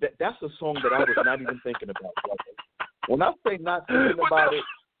 That's a song that I was not even thinking about. When I say not thinking about it,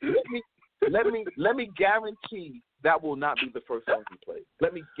 let me guarantee that will not be the first song he plays.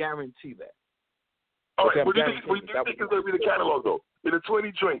 Let me guarantee that. All right, what do you think is going to be the catalog, though? In the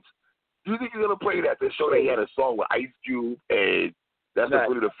 20 joints, do you think he's going to play that to show that he had a song with Ice Cube, and that's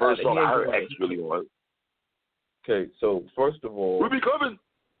really the first song I heard X really on? Okay, so first of all, we be coming.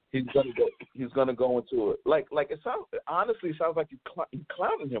 He's gonna go into it like it sounds. Honestly, it sounds like you're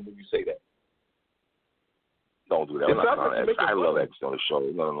clowning him when you say that. Don't do that. I'm not clowning X. I love X on the show.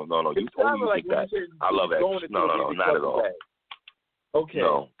 No. You think that? I love X. No, not at all. Okay.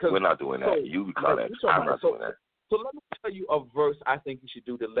 No, we're not doing that. You be clowning X. I'm not doing that. So let me tell you a verse I think you should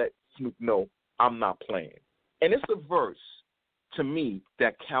do to let Snoop know I'm not playing. And it's a verse, to me,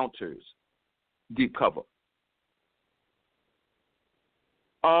 that counters Deep Cover.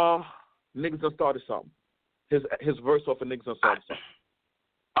 Niggas done started something. His verse off of Niggas done started something.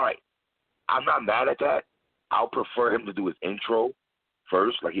 All right. I'm not mad at that. I'll prefer him to do his intro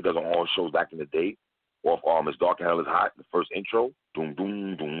first, like he does on all shows back in the day. Off It's Dark and Hell is Hot, the first intro. Doom,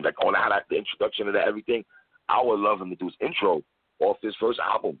 doom, doom. Like all that, the introduction to that, everything. I would love him to do his intro off his first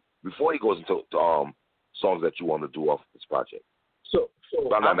album before he goes into songs that you want to do off this project. So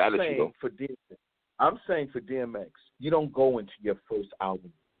I'm not mad at you, though. I'm saying for DMX, you don't go into your first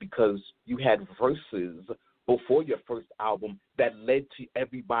album because you had verses before your first album that led to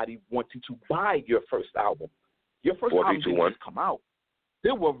everybody wanting to buy your first album. Your first album didn't just come out.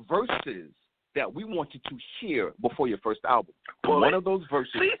 There were verses that we wanted to hear before your first album. One of those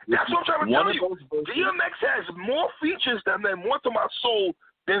verses. See, that's what I'm trying to tell you. DMX has more features than More to My Soul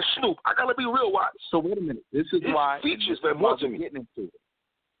than Snoop. I gotta be real, watch. So wait a minute. This is why features than more to me. Getting into it.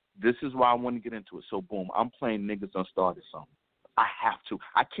 This is why I want to get into it. So boom, I'm playing Niggas Done Started Something. I have to.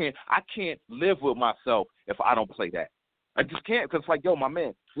 I can't live with myself if I don't play that. I just can't, because it's like, yo, my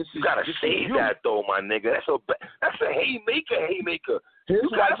man, you gotta save that though, my nigga. That's a haymaker.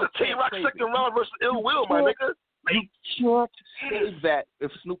 That's a Tay-Rock second round versus Ill Will, my nigga. You can't save that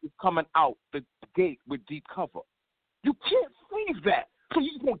if Snoop is coming out the gate with Deep Cover. You can't save that. So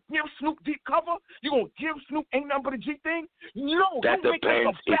you gonna give Snoop Deep Cover? You gonna give Snoop Ain't Nothing But a G Thing? No. That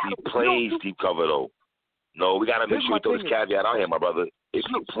depends if he plays Deep Cover though. No, we gotta make sure we throw this caveat out here, my brother. If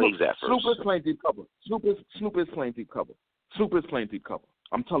he plays that first. Snoop is playing Deep Cover. Snoop is playing Deep Cover. Snoop is playing Deep Cover.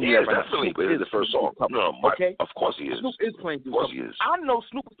 I'm telling you that right now. Definitely, but it's the first song. No, okay? Of course he is. Snoop is playing Deep Cover. Of course he is. I know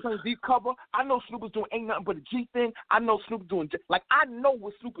Snoop is playing Deep Cover. I know Snoop is doing Ain't Nothing But a G Thing. I know Snoop doing, I know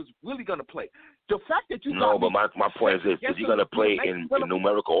what Snoop is really going to play. The fact that you No, but my point is this. Is he going to play in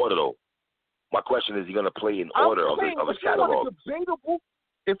numerical order, though? My question is he going to play in order of his catalog?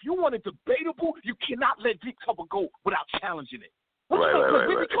 If you want it debatable, you cannot let Deep Cover go without challenging it. Right.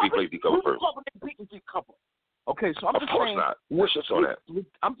 If he plays Deep Cover first. Deep Cover. Okay, so I'm just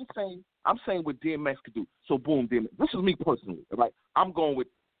saying. I'm saying what DMX could do. So boom, DMX. This is me personally. Right? I'm going with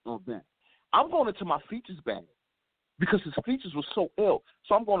that. I'm going into my features bag because his features were so ill.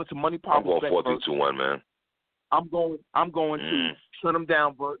 So I'm going into Money Power. I'm going 4, 3, 2, 1, man. I'm going to Shut Him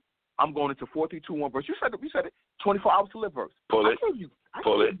Down verse. I'm going into 4, 3, 2, 1 verse. You said it. 24 Hours to Live verse. Pull it.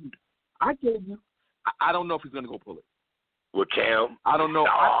 I gave you. I don't know if he's going to go pull it. With Cam? I don't know.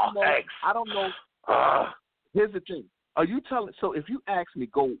 X. I don't know. Here's the thing. Are you telling? So if you ask me,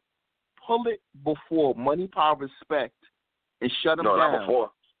 go pull it before Money, Power, Respect, and Shut Him Down. No, not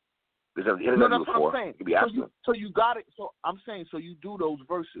before. That's what I'm saying. So you got it. So I'm saying, so you do those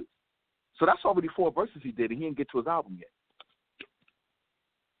verses. So that's already 4 verses he did, and he didn't get to his album yet.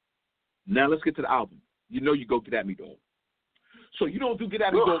 Now let's get to the album. You know you go Get At Me Dog. So you don't do Get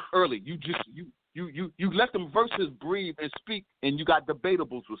At Me Dog early. You just you let them verses breathe and speak, and you got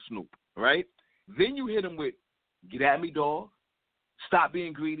debatables with Snoop, right? Then you hit him with Get At Me Dog, Stop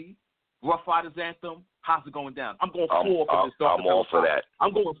Being Greedy, Rough Riders Anthem, How's It Going Down? I'm going 4 for this. I'm all for that.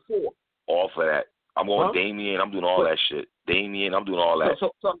 I'm going 4. All for that. I'm going Damien. I'm doing all that shit. Damien, I'm doing all that.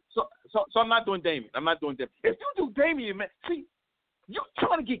 So I'm not doing Damien. If you do Damien, man, see, you're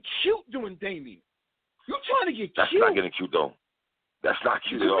trying to get cute doing Damien. You're trying to get cute. That's not getting cute, though. That's not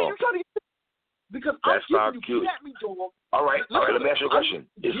cute at all. Because that's I'm not giving you cute. get at me, dog. All right. Let me ask you a I'm- question.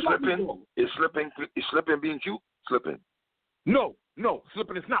 get at me, dog. Is slipping being cute? Slipping. No,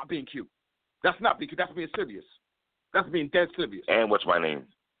 slipping is not being cute. That's not being cute. That's being serious. That's being dead serious. And what's my name?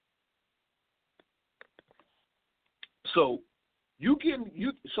 So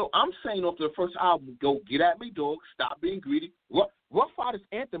So I'm saying off the first album, go get at me, dog. Stop being greedy. Rough Riders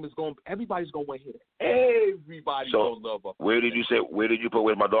Anthem is going. Everybody's going to hear it. Everybody's going to love her. Where did you put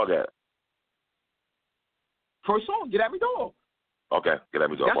Where's My Dog at? First song, Get At Me, Dog. Okay, Get At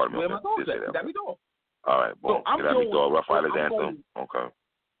Me, Dog. That's Pardon me. where my dog's Okay. at. Get At Me, Dog. All right, boom. So Get At Me, Dog. Rough Riders Anthem. Okay.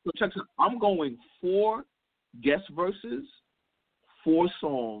 So check this. I'm going 4 guest verses, 4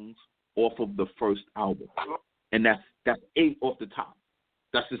 songs off of the first album, and that's 8 off the top.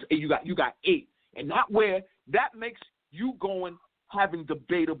 That's just 8. You got 8, and that makes you going having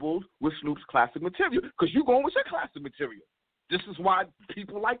debatables with Snoop's classic material because you going with your classic material. This is why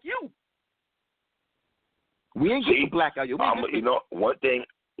people like you. We ain't getting black out.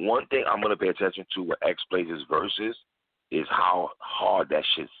 One thing I'm gonna pay attention to when X plays his verses is how hard that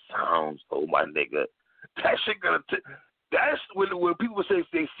shit sounds. Oh my nigga, that shit that's when people say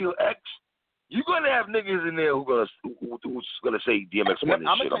they feel X. You're gonna have niggas in there who's gonna say DMX won this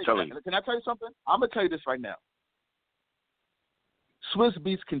shit. I'm telling you. Can I tell you something? I'm gonna tell you this right now. Swizz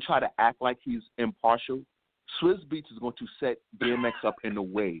Beatz can try to act like he's impartial. Swizz Beatz is going to set DMX up in a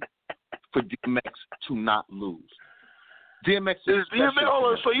way for DMX to not lose. DMX is hold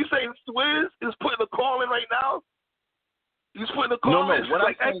on. So you saying Swizz is putting a call in right now? He's putting a call in. What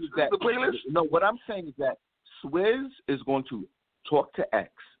like I'm saying is that the playlist. No, what I'm saying is that Swizz is going to talk to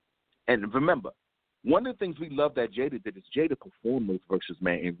X, and remember, one of the things we love that Jada did is Jada performed those verses,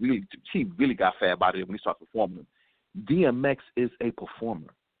 man, and he really got fat about it when he started performing them. DMX is a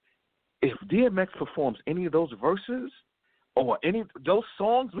performer. If DMX performs any of those verses or any of those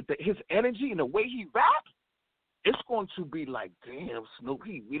songs with his energy and the way he raps, it's going to be like, damn, Snoop,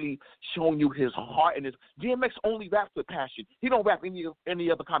 he really showing you his heart and his. DMX only raps with passion. He don't rap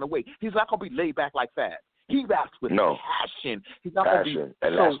any other kind of way. He's not gonna be laid back like Fab. He raps with passion. He's not passion, gonna be,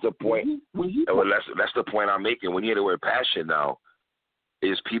 and that's the point. That's the point I'm making. When you hear the word passion now,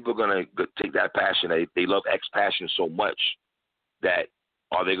 is people gonna take that passion? They love X passion so much that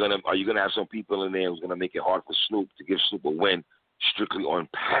are you gonna have some people in there who's gonna make it hard for Snoop to give Snoop a win strictly on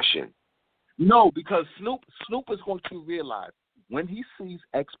passion? No, because Snoop is going to realize when he sees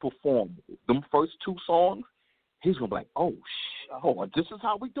X perform them first 2 songs, he's going to be like, oh, this is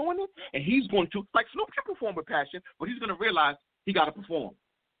how we doing it? And he's going to, like Snoop can perform with passion, but he's going to realize he got to perform.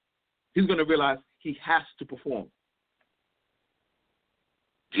 He's going to realize he has to perform.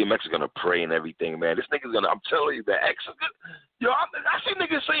 DMX is going to pray and everything, man. This nigga's going to, I'm telling you, man, X is good. Yo, I see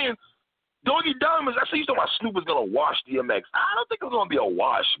niggas saying, Doggy Diamonds, I see you talking about Snoop is going to wash DMX. I don't think it's going to be a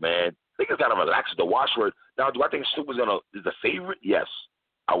wash, man. I think it's got to relax the wash word. Now, do I think Snoop is the favorite? Yes.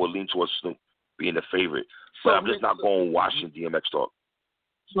 I would lean towards Snoop being the favorite. But I'm just not going watching DMX talk.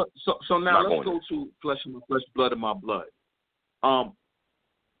 So now let's go to Flesh of My Flesh, Blood of My Blood.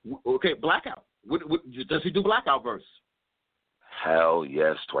 Okay, Blackout. Does he do Blackout verse? Hell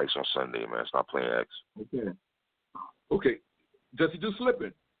yes, twice on Sunday, man. It's not playing X. Okay. Does he do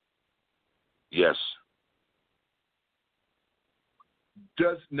Slippin'? Yes.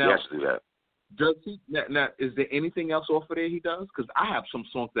 Yes, do that. Does he now? Is there anything else off of there he does? Because I have some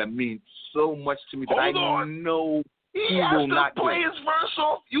songs that mean so much to me that I know he will not play his verse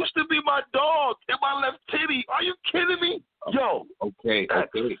off. Used to be my dog in my left titty. Are you kidding me? Yo. Okay.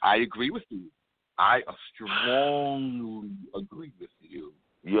 I agree with you. I strongly agree with you.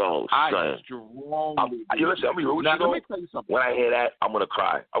 Yo, son. Strongly. Listen, I'm gonna be real with you. Let me tell you something. When I hear that, I'm gonna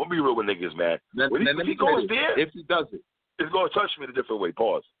cry. I'm gonna be real with niggas, man. If he goes there, if he does it, it's gonna touch me in a different way.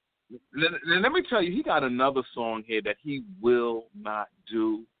 Pause. Let me tell you, he got another song here that he will not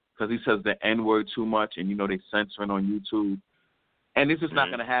do because he says the N-word too much, and they censoring on YouTube. And it's just not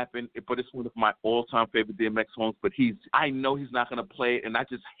going to happen, but it's one of my all-time favorite DMX songs, but I know he's not going to play it, and I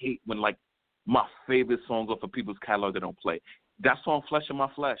just hate when, like, my favorite songs off of people's catalog they don't play. That song, Flesh of My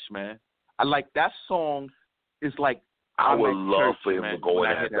Flesh, man. I like that song. Is like I would love for him to go in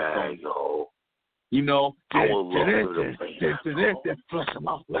that bag, yo. I would love that Flesh of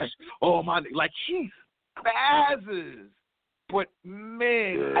My Flesh. Oh, my, like, he spazzes. But,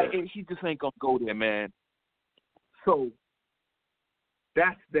 man, he just ain't going to go there, man. So,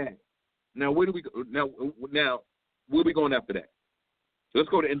 that's that. Now, where do we go? Now, where are we going after that? So let's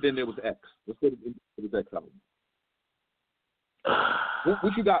go to And Then There Was X. Let's go to And Then There Was X album.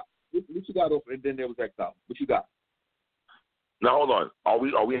 What you got? What you got over And Then There Was X album? What you got? Now, hold on. Are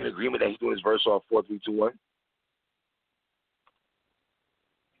we in agreement that he's doing his verse off 4, 3, 2, 1?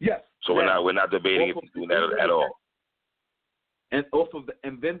 Yes. So we're not debating if he's doing that at all. And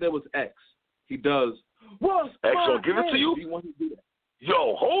then there was X. He does. What's X gonna give it to you? He wants to do that.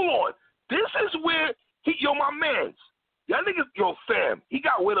 Yo, hold on. This is where my man's. Y'all niggas, fam. He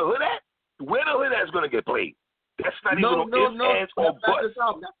got Where the Hood At. Where the Hood At is gonna get played. That's not even no. ands, or buts.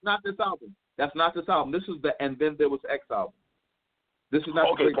 That's not this album. That's not this album. This is the And Then There Was X album. This is not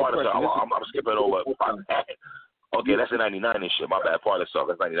okay. the Part of the I'm skipping over. Okay, that's a 99 and shit. My bad. Part of the song.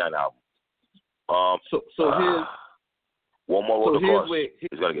 That's 99 album. Here's One More Road Across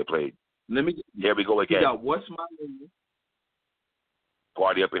is gonna get played. Here we go again. Yeah, What's My Name?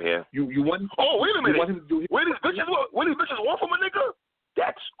 Party up in here. You want? Oh, wait a minute. You want him to do where these bitches want from a nigga?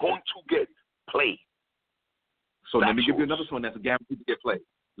 That's going to get played. So let me give you another song that's guaranteed to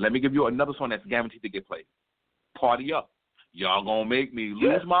get played. Party Up. Y'all gonna make me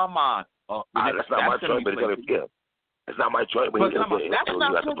lose my mind. That's not my joint, but it's gonna be. It's not my joint, but that's not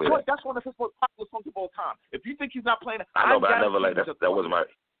his joint. That's one of his most popular songs of all time. If you think he's not playing it, I know, but I never like that. That wasn't my.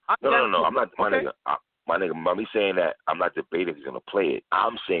 No. I'm not my nigga. My nigga, by me saying that, I'm not debating if he's gonna play it.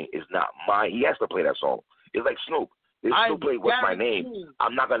 I'm saying it's not mine. He has to play that song. It's like Snoop. If Snoop played What's My Name,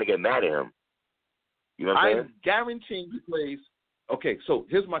 I'm not gonna get mad at him. You know what I'm saying? I'm guaranteeing he plays. Okay, so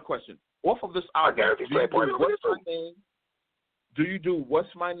here's my question. Off of this album, do you do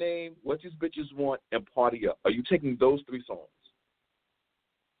What's My Name, What These Bitches Want, and Party Up? Are you taking those 3 songs?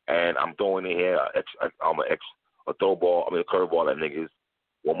 And I'm throwing in here a throw ball. I mean a curveball at niggas.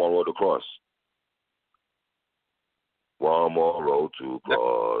 One More Road to Cross. One more road to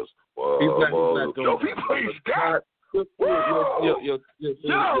cross. One more. Yo, he plays that. So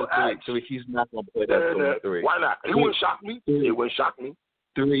he's not gonna play that song 3. Why not? It wouldn't shock me. It wouldn't shock me.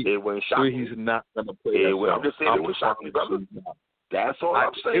 3. It wouldn't shock me. He's not gonna play that song. I'm just saying it would shock me, brother. That's all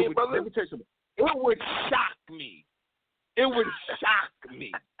I'm saying, brother. Let me tell you something. It would shock me. It would shock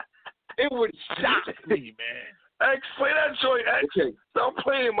me. It would shock me, man. X, play that joint, X. Okay. Stop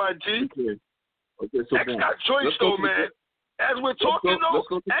playing, my G. Okay, so X got joints, though, man. As we're talking,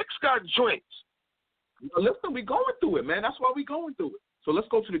 X got joints. Listen, we're going through it, man. That's why we're going through it. So let's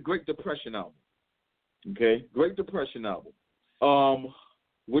go to the Great Depression album. Okay? Great Depression album.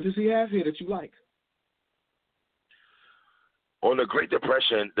 What does he have here that you like? On the Great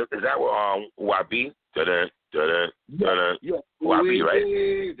Depression, is that what YB? YB,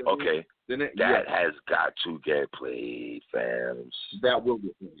 right? Okay. That has got to get played, fams. That will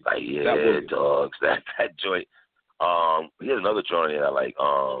get played. Like, yeah, dogs. That joint. Here's another joint that I like.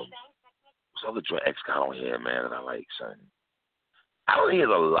 What's other joint X got on here, man, that I like, son? I don't hear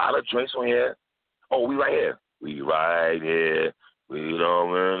a lot of joints on here. Oh, We Right Here. We right here. We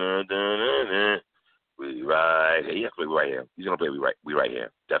don't We right here. He has to play We Right Here. He's gonna play We Right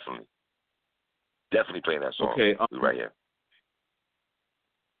Here. Definitely playing that song. Okay. We Right Here.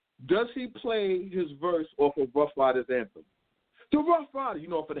 Does he play his verse off of Rough Riders anthem? The Rough Rider,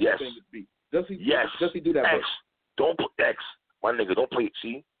 for the famous beat. Does he? Yes. Does he do that? X. Verse? Don't put X. My nigga, don't play it.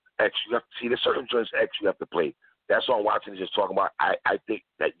 See? X, you have to see there's certain joints X you have to play. That's what Watson is just talking about. I think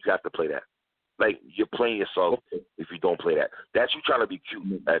that you have to play that. Like, you're playing yourself if you don't play that. That's you trying to be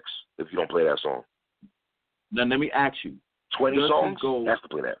cute, X, if you don't play that song. Now let me ask you. 20 songs? Has to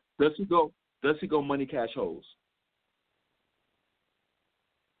play that. Does he go Money Cash Hoes?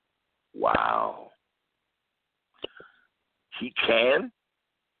 Wow. He can,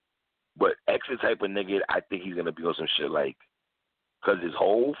 but X is the type of nigga I think he's gonna be on some shit like, cause his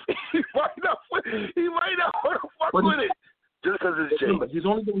Hove, he might not want to fuck with it just because it's Jay. He's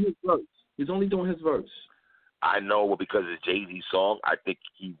only doing his verse. I know, but because it's Jay-Z's song, I think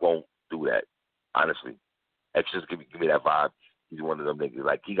he won't do that. Honestly, X just give me that vibe. He's one of them niggas.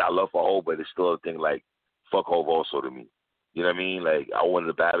 Like, he got love for Hove, but it's still a thing like, fuck Hove also to me. You know what I mean? Like, I wanted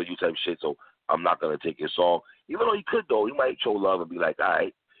to battle you type shit, so I'm not going to take your song. Even though he could, though. He might show love and be like, all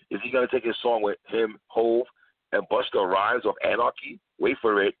right, is he going to take his song with him, Hove, and Busta Rhymes of Anarchy? Wait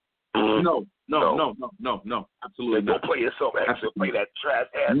for it. No. Absolutely don't play yourself, X. Play that trash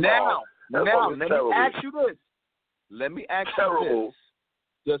ass song. Now, let terrible. me ask you this. You this.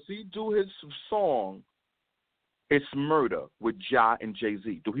 Does he do his song, It's Murder, with Ja and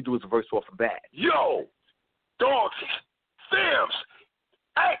Jay-Z? Do he do his verse off of that? Yo, dogs, Fams,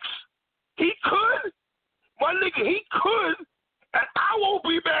 X, he could. My nigga, he could. And I won't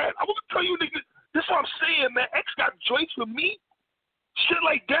be mad. I'm going to tell you, nigga, this is what I'm saying, man. X got joints for me. Shit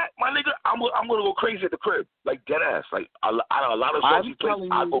like that, my nigga, I'm gonna go crazy at the crib, like dead ass. Like a lot of songs he plays,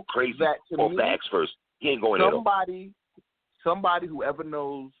 I go crazy off the X first. He ain't going there. Somebody who ever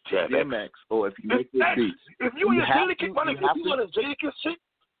knows DMX, or if you make his beats, if you on his Jadakiss, my nigga, if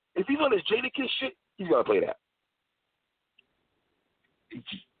he's on his Jadakiss shit, he's gonna play that.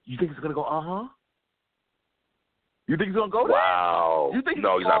 You think he's gonna go? You think he's gonna go there? Wow. You think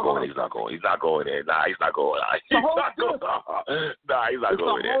no, he's not going. He's not going. He's not going there. Nah, he's not going. He's not going. Nah, he's not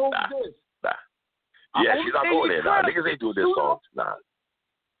going there. Nah. Yeah, she's not going there. Nah, niggas ain't doing this song. Nah.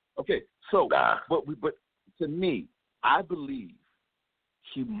 Okay, so but to me, I believe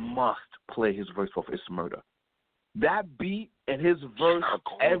he must play his verse off It's Murder. That beat and his verse,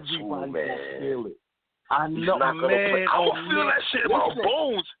 everybody will feel it. I know, man. I will feel that shit in my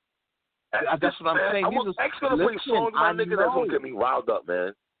bones. That's what I'm saying. X gonna play songs, my nigga, that's gonna get me riled up,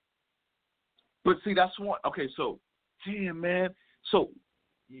 man. But see, that's one. Okay, so damn, man. So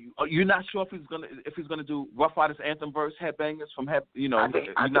you're not sure if he's gonna do Rough Riders anthem verse, headbangers from you're not sure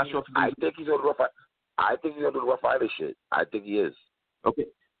if he's gonna I think he's gonna do the Rough Riders shit. I think he is. Okay.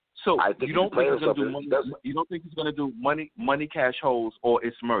 So you don't think he's gonna do money? You don't think he's gonna do money, cash holes, or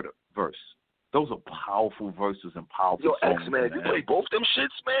It's Murder verse? Those are powerful verses and powerful songs. X, man, you play both them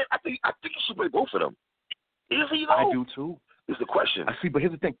shits, man. I think you should play both of them. Is he though? I do too. Is the question. I see, but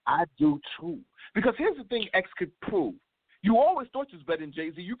here's the thing. I do too. Because here's the thing X could prove. You always thought you was better than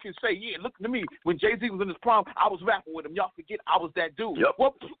Jay-Z. You can say, yeah, look at me. When Jay-Z was in his prime, I was rapping with him. Y'all forget I was that dude. Yep.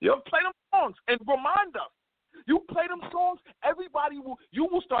 Well, play them songs and remind us. You play them songs, you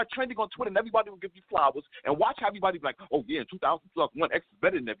will start trending on Twitter, and everybody will give you flowers, and watch how everybody be like, oh, yeah, in 2012, X is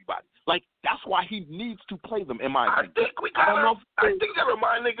better than everybody. Like, that's why he needs to play them, in my opinion. I think that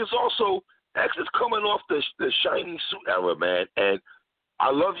remind niggas also, X is coming off the shiny suit era, man, and I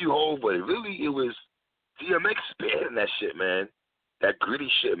love you, Hov, but it was DMX spearheading that shit, man. That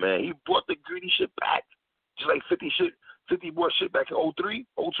gritty shit, man. He brought the gritty shit back. Just like 50 brought shit back in 03,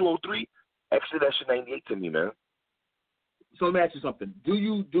 02, 03. X did that shit 98 to me, man. So let me ask you something. Do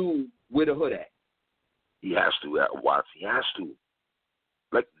you do Where the Hood At? He has to, Watts. He has to.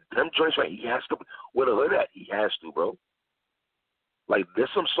 Like, them joints, right? He has to. Where the Hood At? He has to, bro. Like,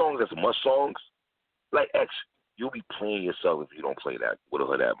 there's some songs that's must songs. Like, X, you'll be playing yourself if you don't play that. Where the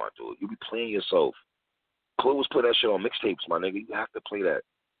Hood At, my dude. You'll be playing yourself. Close put that shit on mixtapes, my nigga. You have to play that.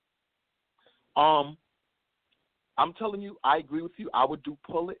 I'm telling you, I agree with you. I would do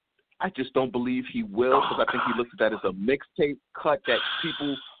Pull It. I just don't believe he will because I think he looks at that as a mixtape cut that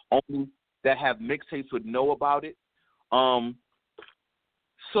people only that have mixtapes would know about it.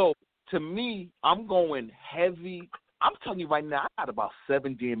 So to me, I'm going heavy. I'm telling you right now, I got about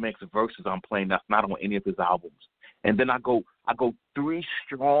 7 DMX verses I'm playing that's not on any of his albums, and then I go 3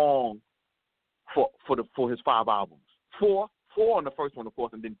 strong for his 5 albums. 4 on the first one, of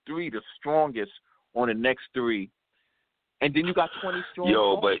course, and then 3 the strongest on the next 3. And then you got 20 strong.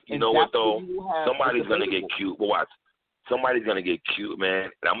 Yo, but you know what though? Somebody's gonna get cute. But watch, somebody's gonna get cute,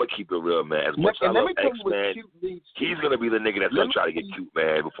 man. And I'm gonna keep it real, man. As much as I love X, man, he's gonna be the nigga that's gonna try to get cute,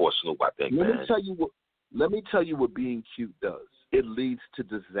 man, before Snoop. I think, man. Let me tell you what being cute does. It leads to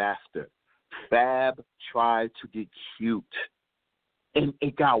disaster. Fab tried to get cute, and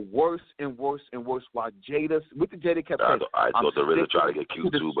it got worse and worse and worse. While Jada kept saying, I thought the RZA tried to get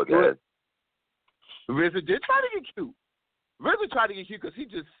cute too, but go ahead. RZA did try to get cute. RZA tried to get cute because he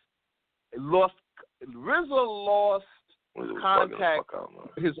just lost. RZA lost contact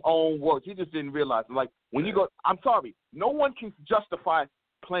his own work. He just didn't realize. Like when you go, I'm sorry, no one can justify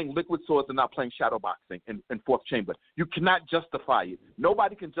playing Liquid Swords and not playing shadow boxing in Fourth Chamber. You cannot justify it.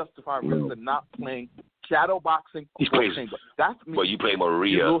 Nobody can justify RZA not playing shadow boxing in Fourth Chamber. That's me. But you play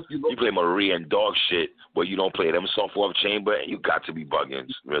Maria, you play Maria and dog shit, but you don't play them song Fourth Chamber, and you got to be bugging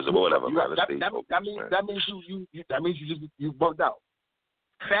RZA, whatever. That means you bugged out.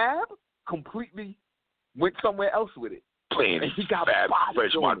 Fab completely went somewhere else with it. Playing Fab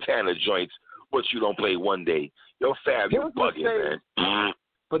Fresh Montana joints, but you don't play one day. Yo, Fab, you bugging, man.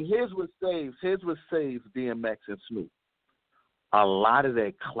 But here's what saves DMX and Snoop. A lot of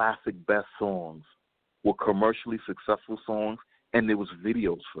their classic best songs were commercially successful songs, and there was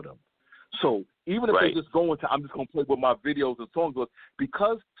videos for them. So even if they just go into, I'm just going to play what my videos and songs was,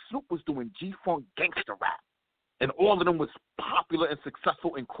 because Snoop was doing G-Funk gangster rap, and all of them was popular and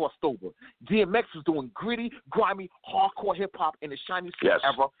successful and crossed over. DMX was doing gritty, grimy, hardcore hip-hop in the shiny suit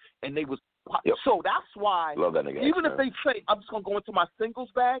era, and they was so that's why, even if they say, I'm just going to go into my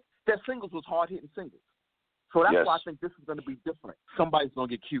singles bag, their singles was hard-hitting singles. So that's why I think this is going to be different. Somebody's going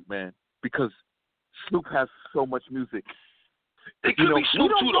to get cute, man, because Snoop has so much music. It could be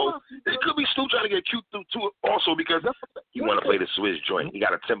Snoop, too, though. It could be Snoop trying to get cute, too, also, because he want to play the Swizz joint. He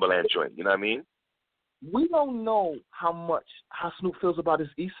got a Timberland joint, you know what I mean? We don't know how Snoop feels about his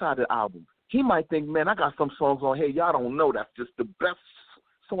East Side album. He might think, man, I got some songs on here y'all don't know that's just the best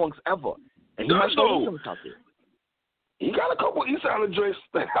songs ever. And he might know out there. He got a couple East Island joints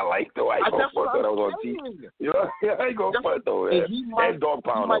that I like though. I ain't gonna front though. That was on TV. You know, I ain't gonna front though. And Dog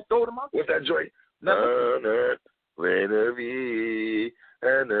Pound. Might throw them out. What's that joint? He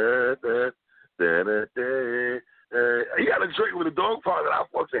got a joint with a Dog Pound that I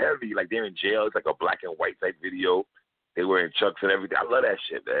fucks heavy. Like they're in jail. It's like a black and white type video. They wearing chucks and everything. I love that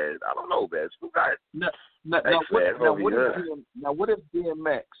shit, man. I don't know, man. Who got Now, what if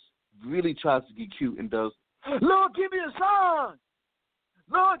DMX really tries to get cute and does, Lord, give me a sign.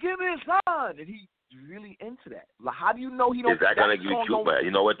 Lord, give me a sign. And he's really into that. Like, how do you know he don't? Is that going to get cute, man?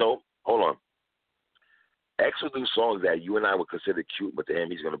 You know what, though? Hold on. X will do songs that you and I would consider cute, but to him,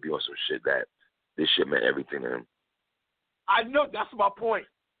 he's going to be on some shit that this shit meant everything to him. I know. That's my point.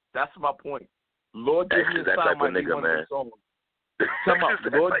 Lord, give me a sign might be one of them songs. Come on,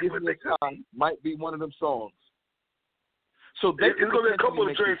 Lord, give me a sign might be one of them songs. So it's going to be a couple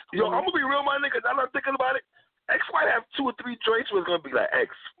of joints. Yo, I'm going to be real, my nigga. I'm not thinking about it. X might have 2 or 3 joints where it's going to be like,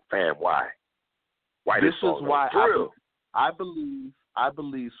 X, fam, why? Why this song? Is why I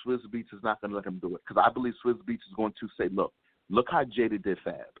believe Swizz Beatz is not going to let him do it. Because I believe Swizz Beatz is going to say, look how Jada did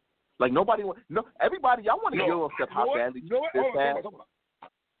Fab. Like, everybody, y'all want to hear us how badly did Fab.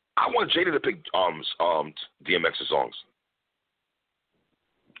 I want Jada to pick DMX's songs.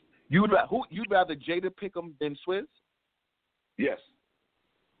 You'd rather Jada pick them than Swizz? Yes.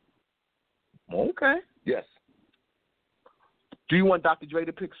 Okay. Yes. Do you want Dr. Dre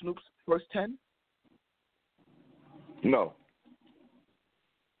to pick Snoop's first 10? No.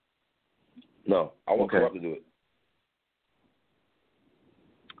 I want Corrupt to do it.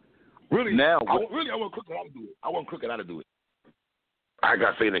 Really? Now, I want Crooked Out to do it. I want Crooked Out to do it. I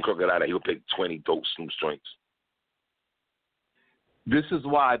got faith in Crooked Out that he'll pick 20 dope Snoop's joints. This is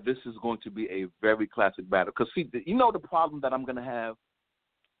why this is going to be a very classic battle. Because, see, you know the problem that I'm going to have?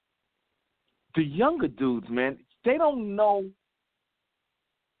 The younger dudes, man, they don't know.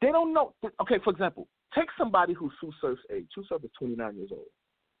 Okay, for example, take somebody who's Sue Surf's age. Sue Surf is 29 years old.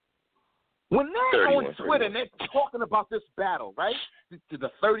 When they're on Twitter and they're talking about this battle, right? The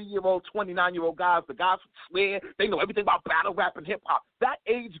 30-year-old, 29-year-old guys, the guys who swear they know everything about battle rap and hip-hop, that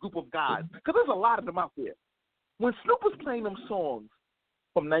age group of guys, because there's a lot of them out there. When Snoop was playing them songs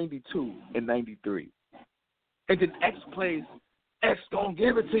from 92 and 93, and then X plays X Don't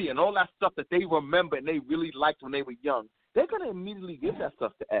Give It To You and all that stuff that they remember and they really liked when they were young, they're going to immediately give that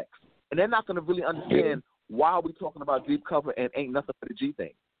stuff to X. And they're not going to really understand why we're talking about Deep Cover and Ain't Nothing But a G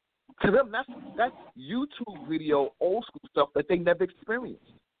Thing. To them, that's YouTube video, old school stuff that they never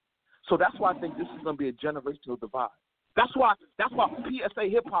experienced. So that's why I think this is going to be a generational divide. That's why PSA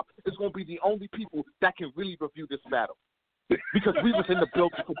Hip Hop is going to be the only people that can really review this battle. Because we was in the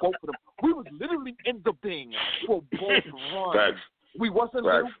building for both of them. We was literally in the Bing for both runs. Thanks. We wasn't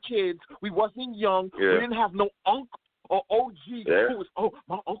little kids. We wasn't young. Yeah. We didn't have no uncle or OG who was,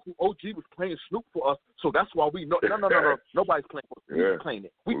 my uncle OG was playing Snoop for us, so that's why we know. No. Nobody's playing for Snoop. We was playing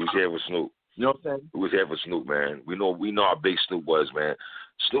it. We was here for Snoop. You know what I'm saying? We was here for Snoop, man. We know how big Snoop was, man.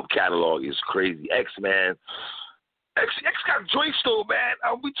 Snoop catalog is crazy. X, man. X got joints, though, man.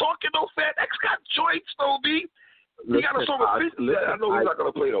 Are we talking, though, fat? X got joints, though, B. He got a song with 50 that I know he's not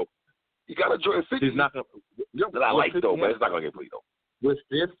going to play, though. He got a joint 50 he's not gonna, that I like, though, but it's not going to get played, though. With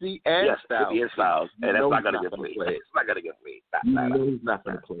 50 and Styles. 50 and Styles. And that's not going to get played. It's not going to get played. He's not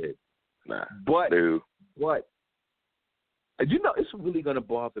going to play it. Nah. But, you know, it's really going to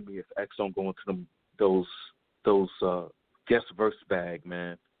bother me if X don't go into those guest verse bag,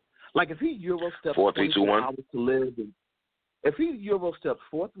 man. Like, if he Euro steps 4, 3, 2, 1 hours to live, and if he Euro steps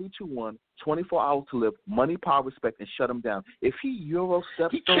 4, 3, 2, 1, 24 hours to live, money, power, respect, and shut him down. If he Euro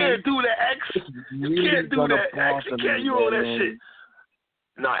steps, he can't do that, X. You can't do that, X. You can't Euro that shit.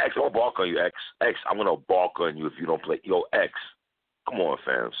 Nah, X, I'm gonna bark on you, X. X, I'm gonna bark on you if you don't play. Yo, X, come on,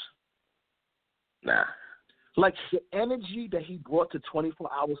 fams. Nah. Like the energy that he brought to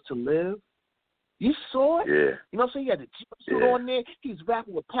 24 hours to live. You saw it? Yeah. You know what I'm saying? He had the T-shirt on there. He's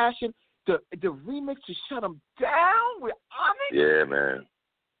rapping with passion. The remix to shut him down with Onyx. Yeah, man.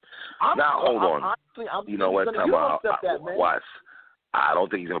 Now, hold on. Honestly, you know what? Watch. I don't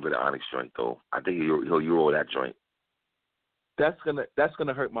think he's going to be the Onyx joint, though. I think he'll Euro that joint. That's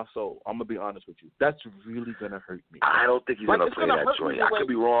gonna hurt my soul. I'm going to be honest with you. That's really going to hurt me. I don't think he's going to play that joint. I could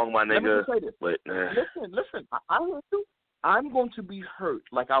be wrong, my nigga. Let me say this. But, Listen. I'm going to be hurt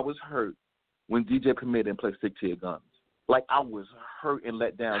like I was hurt when DJ Premier didn't play Stick to Your Guns. Like I was hurt and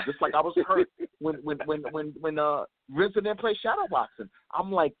let down, just like I was hurt when Rizzo didn't play Shadowboxing.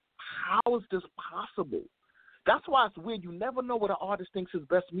 I'm like, how is this possible? That's why it's weird. You never know what an artist thinks his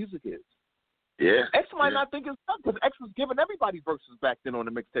best music is. Yeah. X might not think it's done because X was giving everybody verses back then on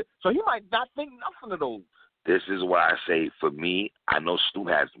the mixtape, so he might not think nothing of those. This is why I say, for me, I know Snoop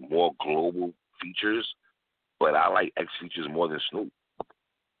has more global features, but I like X features more than Snoop.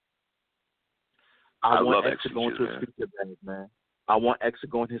 I love want X to go into his feature bag, man. I want X to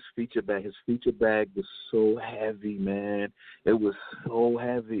go in his feature bag. His feature bag was so heavy, man. It was so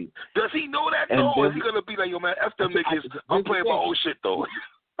heavy. Does he know that, though? Or is he going to be like, yo, man, F them niggas. I'm playing my own shit, though.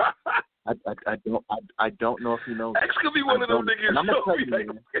 I don't know if he knows. X could be one of them niggas. And I'm going to tell you, like,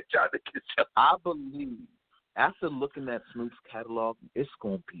 man, I believe after looking at Snoop's catalog, it's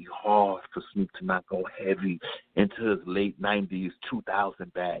going to be hard for Snoop to not go heavy into his late 90s,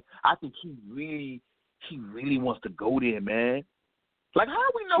 2000 bag. I think he really wants to go there, man. Like, how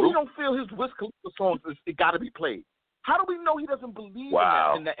do we know he don't feel his Wiz Khalifa songs it got to be played? How do we know he doesn't believe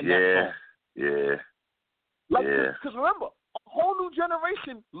in that song? Yeah. Like, because remember, a whole new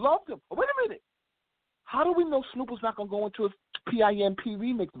generation loved him. Wait a minute. How do we know Snoop was not going to go into his PIMP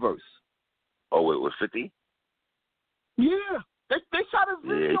remix verse? Oh, it was 50? Yeah. They shot his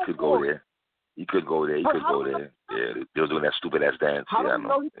video. Yeah, he could go there. He could go there. Yeah, they were doing that stupid ass dance. How yeah, do we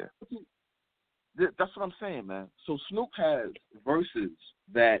know that's what I'm saying, man. So Snoop has verses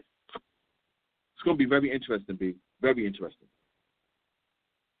that it's going to be very interesting, B. Very interesting.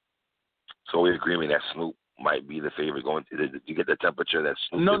 So we're agreeing that Snoop might be the favorite going to. Did you get the temperature that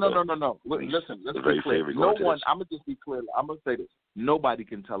Snoop? No. Listen, let's be clear. No one. I'm gonna just be clear. I'm gonna say this. Nobody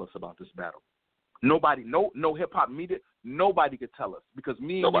can tell us about this battle. Nobody. No hip hop media. Nobody can tell us because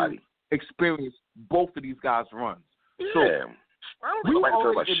me and you experienced both of these guys' runs. Yeah. So I don't think nobody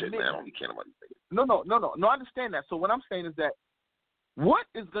care about shit, man. I don't care about these things. No. I understand that. So what I'm saying is that what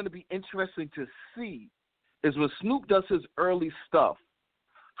is going to be interesting to see is when Snoop does his early stuff,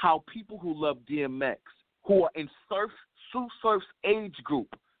 how people who love DMX, who are in Sue Surf's age group,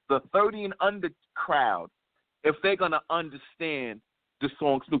 the 30 and under crowd, if they're going to understand the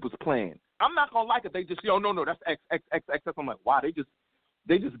song Snoop is playing. I'm not going to like it. They just, no, that's X. I'm like, wow, they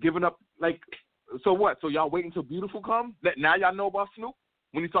just giving up, like, so what? So y'all wait until Beautiful comes? Now y'all know about Snoop?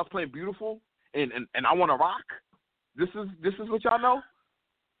 When he starts playing Beautiful and I Want to Rock? This is what y'all know?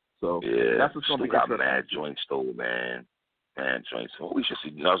 So yeah, that's what's going to be got mad joints though, man. Mad joints. So we should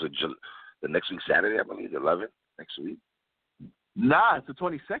see. The next week, Saturday, I believe, the 11th, next week. Nah, it's the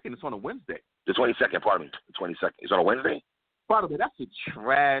 22nd. It's on a Wednesday. The 22nd, pardon me. The 22nd. It's on a Wednesday? By the way, that's a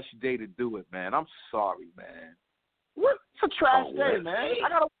trash day to do it, man. I'm sorry, man. What? It's a trash day, man. I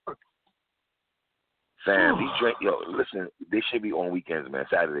got to work. Fam, listen, they should be on weekends, man,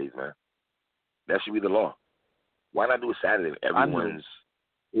 Saturdays, man. That should be the law. Why not do a Saturday? Everyone's.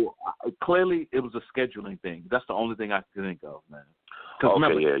 Well, clearly, it was a scheduling thing. That's the only thing I can think of, man. Okay,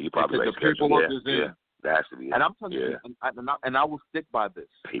 remember, you probably right. The paperwork is in. Yeah, that has to be it. And I'm telling you, and I will stick by this.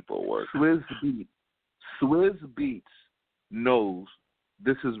 Paperwork. Swizz Beats knows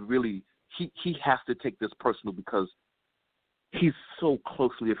this is really, he has to take this personal because he's so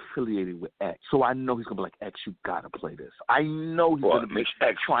closely affiliated with X. So I know he's going to be like, X, you got to play this. I know he's going to be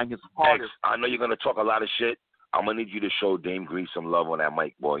trying his hardest. X, I know you're going to talk a lot of shit. I'm going to need you to show Dame Grease some love on that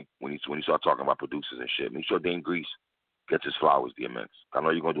mic, boy, when you start talking about producers and shit. Make sure Dame Grease gets his flowers, DMX. I know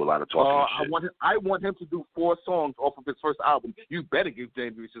you're going to do a lot of talking and shit. I want him to do 4 songs off of his first album. You better give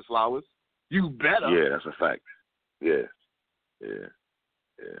Dame Grease his flowers. You better. Yeah, that's a fact. Yeah.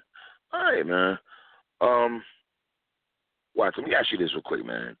 All right, man. Watch, let me ask you this real quick,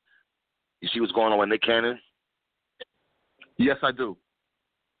 man. You see what's going on with Nick Cannon? Yes, I do.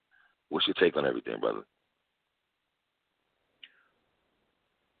 What's your take on everything, brother?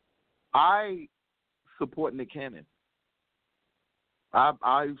 I support Nick Cannon.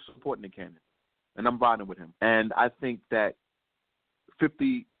 I support Nick Cannon, and I'm riding with him. And I think that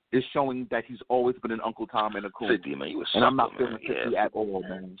 50 is showing that he's always been an Uncle Tom and a cool. 50, man, and I'm not feeling 50 at all,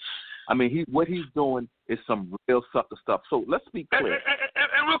 man. I mean, what he's doing is some real sucker stuff. So let's be clear.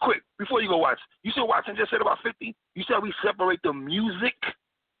 And real quick, before you go watch, you see what Watson just said about 50? You said we separate the music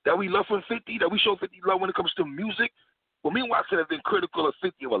that we love from 50, that we show 50 love when it comes to music. Well, me and Watson have been critical of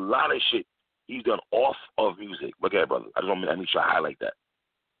 50 of a lot of shit he's done off of music. Look at it, brother. I need to highlight that.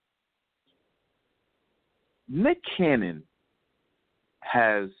 Nick Cannon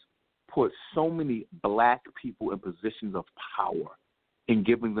has put so many black people in positions of power in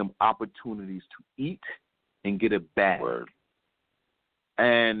giving them opportunities to eat and get a bag. Word.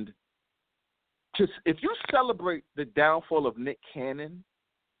 And just if you celebrate the downfall of Nick Cannon,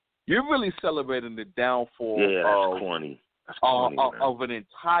 you're really celebrating the downfall of an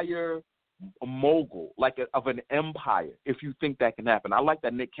entire mogul, of an empire, if you think that can happen. I like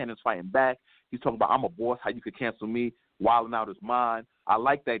that Nick Cannon's fighting back. He's talking about, I'm a boss, how you could cancel me, wilding out his mind. I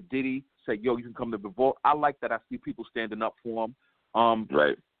like that Diddy said, yo, you can come to the vote. I like that I see people standing up for him.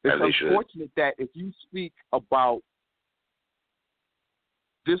 Right. It's unfortunate that if you speak about,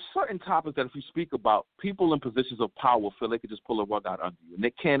 there's certain topics that if you speak about, people in positions of power feel they could just pull a rug out under you.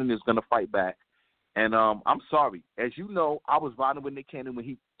 Nick Cannon is going to fight back. And I'm sorry. As you know, I was riding with Nick Cannon when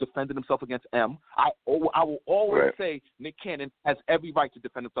he defended himself against M. I will always say Nick Cannon has every right to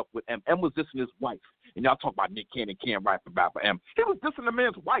defend himself with M. M was dissing his wife. And y'all talk about Nick Cannon can't rap about for M. He was dissing the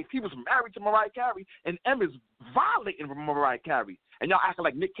man's wife. He was married to Mariah Carey, and M is violating Mariah Carey. And y'all acting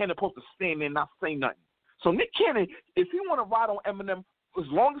like Nick Cannon supposed to stand there and not say nothing. So Nick Cannon, if he want to ride on Eminem, as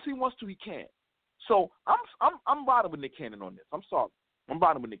long as he wants to, he can. So I'm riding with Nick Cannon on this. I'm sorry. I'm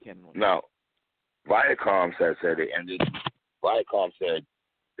riding with Nick Cannon on this. Now, Viacom said they ended. Viacom said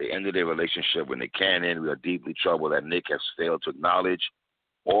they ended their relationship with Nick Cannon. We are deeply troubled that Nick has failed to acknowledge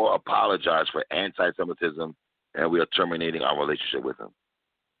or apologize for anti-Semitism, and we are terminating our relationship with him.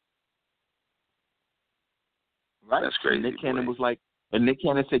 Right. That's crazy. And Nick Cannon was like, and Nick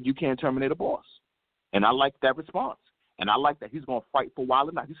Cannon said, "You can't terminate a boss," and I like that response. And I like that he's going to fight for Wild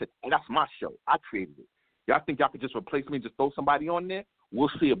 'N Out. He said, "Hey, that's my show. I created it. Y'all think y'all could just replace me and just throw somebody on there? We'll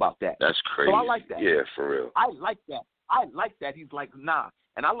see about that." That's crazy. So I like that. Yeah, for real. I like that. He's like, nah.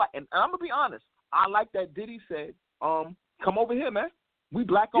 And I'm going to be honest. I like that Diddy said, come over here, man. We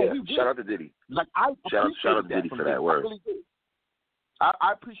black on. Yeah, we shout out to Diddy. Like, I shout out to Diddy for that word. I really do.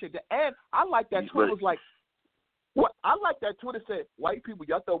 I appreciate that. And I like that Twitter was like, what? I like that Twitter said, white people,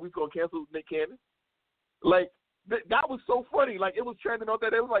 y'all thought we was going to cancel Nick Cannon? Like, that was so funny. Like, it was trending out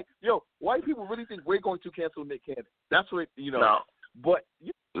there. They was like, yo, white people really think we're going to cancel Nick Cannon. That's what, you know. Now, but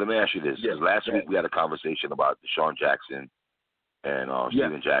let me ask you this. Yeah, last week we had a conversation about Deshaun Jackson and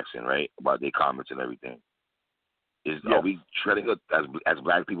Steven Jackson, right? About their comments and everything. Are we treading as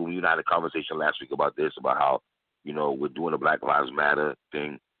black people? We had a conversation last week about this, about how, you know, we're doing the Black Lives Matter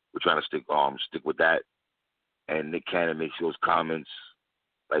thing. We're trying to stick with that. And Nick Cannon makes those comments.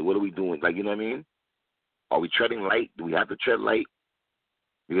 Like, what are we doing? Like, you know what I mean? Are we treading light? Do we have to tread light?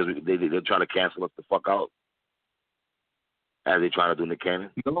 Because they're trying to cancel us the fuck out? As they trying to do Nick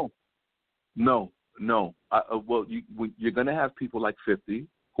Cannon? No. Well, you're going to have people like 50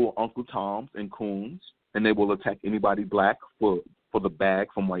 who are Uncle Toms and Coons, and they will attack anybody black for the bag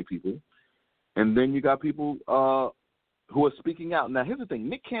from white people. And then you got people who are speaking out. Now, here's the thing.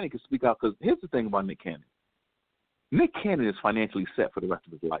 Nick Cannon can speak out because here's the thing about Nick Cannon. Nick Cannon is financially set for the rest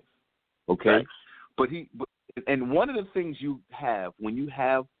of his life, okay? Right. And one of the things you have when you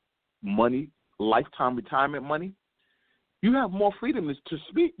have money, lifetime retirement money, you have more freedom to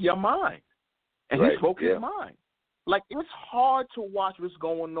speak your mind. And he spoke his mind. Like, it's hard to watch what's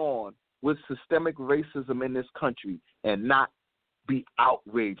going on with systemic racism in this country and not be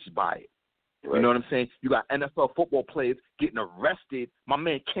outraged by it. Right. You know what I'm saying? You got NFL football players getting arrested. My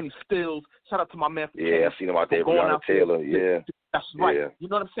man Kenny Stills. Shout out to my man. Yeah, I've seen him out there. Breonna Taylor. Yeah. That's right. Yeah. You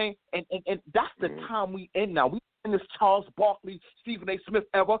know what I'm saying? And that's the time we in now. We in this Charles Barkley, Stephen A. Smith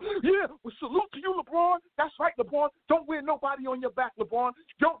era. Yeah, well, salute to you, LeBron. That's right, LeBron. Don't wear nobody on your back, LeBron.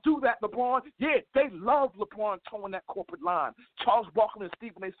 Don't do that, LeBron. Yeah, they love LeBron towing that corporate line. Charles Barkley and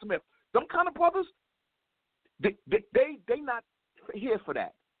Stephen A. Smith. Them kind of brothers, they not here for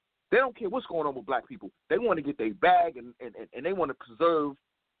that. They don't care what's going on with black people. They want to get their bag and they want to preserve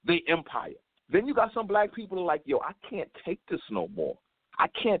their empire. Then you got some black people who are like, yo, I can't take this no more. I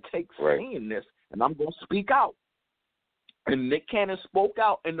can't take seeing this, and I'm going to speak out. And Nick Cannon spoke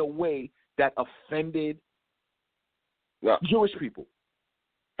out in a way that offended Jewish people.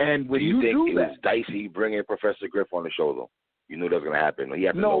 And when you think it was dicey bringing Professor Griff on the show, though? You knew that was going to happen.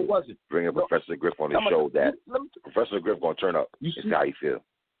 It wasn't. Bringing Professor Griff on the show that Professor Griff going to turn up. It's how you feel.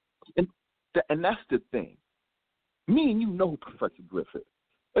 And that's the thing. Me and you know who Professor Griff is.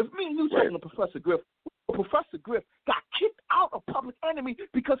 If me and you talking to Professor Griff got kicked out of Public Enemy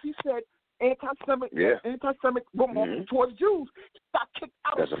because he said anti-Semitic remarks towards Jews. He got kicked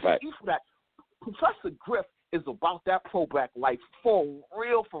out That's of a fact. for that. Professor Griff is about that pro-black life for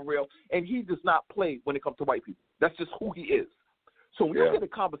real, and he does not play when it comes to white people. That's just who he is. So when you get a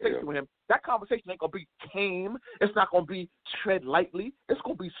conversation with him, that conversation ain't going to be tame. It's not going to be tread lightly. It's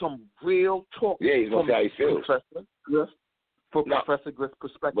going to be some real talk. Yeah, he's going to say how he feels. Professor Griff, Professor Griff's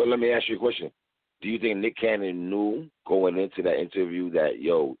perspective. But let me ask you a question. Do you think Nick Cannon knew going into that interview that,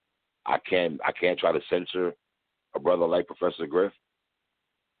 yo, I can't try to censor a brother like Professor Griff?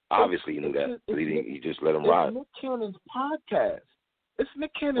 Obviously, he knew that. He just let him ride. It's Nick Cannon's podcast. It's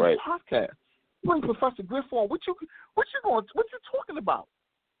Nick Cannon's podcast. Bring Professor Griff on. What you talking about?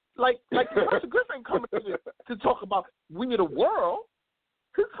 Like Professor Griff ain't coming to talk about we are the world.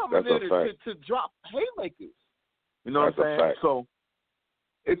 He's coming in to drop haymakers. You know what I'm saying? Fact. So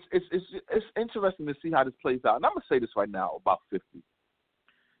it's interesting to see how this plays out. And I'm gonna say this right now about 50.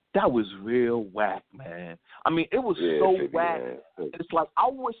 That was real whack, man. I mean, it was so 50, whack. man. It's like I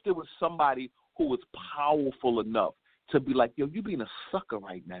wish there was somebody who was powerful enough to be like, yo, you being a sucker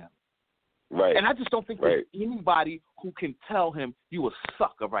right now. Right. And I just don't think there's anybody who can tell him you a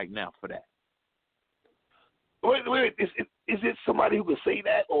sucker right now for that. Wait. Is it somebody who can say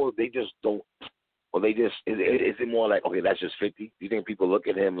that, or they just don't? Or they just is it more like, okay, that's just 50? Do you think people look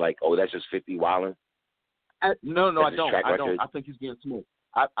at him like, oh, that's just 50 wilding? No, I don't. Record? I think he's getting smooth.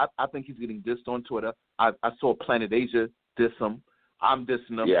 I think he's getting dissed on Twitter. I saw Planet Asia diss him. I'm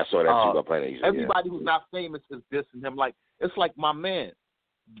dissing him. Yeah, I saw that too about Planet Asia. Everybody who's not famous is dissing him. Like, it's like, my man,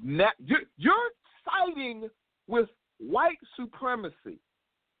 you're siding with white supremacy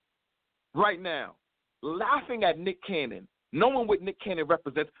right now, laughing at Nick Cannon, knowing what Nick Cannon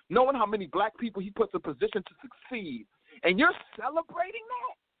represents, knowing how many black people he puts in position to succeed, and you're celebrating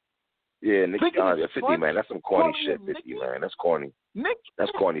that? Yeah, Nick, 50, man, that's some corny shit, 50, man. That's corny. Nick,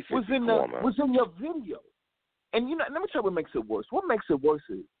 that's corny, 50. Was in your video. And, you know, let me tell you what makes it worse. What makes it worse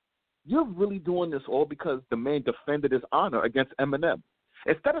is you're really doing this all because the man defended his honor against Eminem.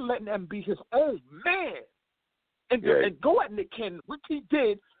 Instead of letting him be his own man and go at Nick Cannon, which he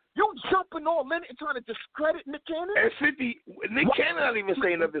did, you jumping all in and trying to discredit Nick Cannon? And 50, Nick Cannon not even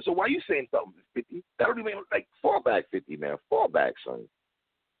saying nothing, so why you saying something, 50? That don't even, like, fall back, 50, man. Fall back, son.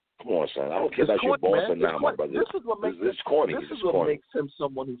 Come on, son. I don't care about your boss or not, my brother. This is what makes corny. This is what makes him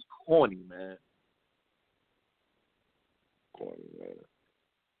someone who's corny, man. Corny, man.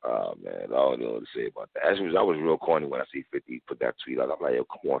 Oh, man. I don't know what to say about that. Actually, I was real corny when I see 50 put that tweet out. I'm like, yo,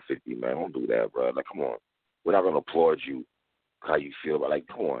 come on, 50, man. Don't do that, bro. Like, come on. We're not going to applaud you how you feel, but, like,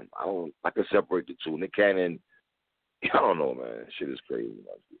 come on. I can separate the two. Nick Cannon, I don't know, man. Shit is crazy,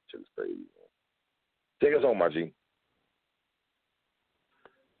 man. Shit is crazy, man. Take us home, my G.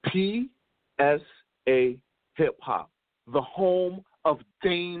 PSA Hip Hop, the home of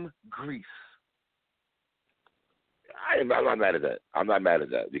Dame Grease. I'm not mad at that. I'm not mad at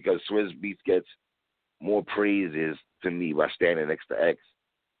that because Swizz Beatz gets more praises to me by standing next to X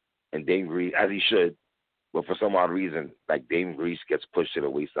and Dame Grease, as he should. But for some odd reason, like Dame Grease gets pushed to the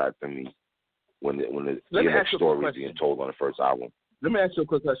wayside to me when the DMX story is being told on the first album. Let me ask you a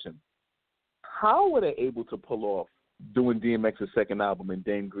quick question. How were they able to pull off doing DMX's second album and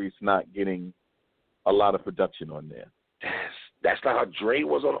Dame Grease not getting a lot of production on there? That's not how Dre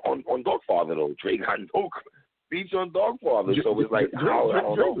was on Dogfather, though. Dre got no beats on Dogfather, so it's like, Dre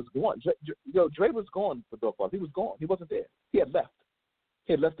was gone. Dre was gone for Dogfather. He was gone. He wasn't there. He had left.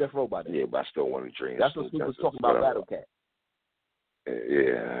 He had left Death Row by then. Yeah, but I still want to Dre. That's what Snoop was talking about, Battle Cat.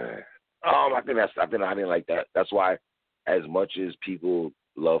 Yeah. I didn't like that. That's why, as much as people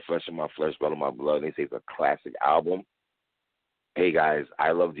love Flesh of My Flesh, Blood of My Blood, and they say it's a classic album, hey guys,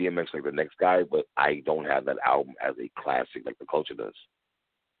 I love DMX like the next guy, but I don't have that album as a classic like the culture does.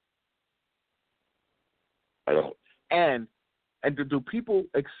 I don't. And do people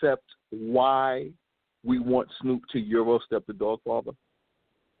accept why we want Snoop to Eurostep the Dogfather?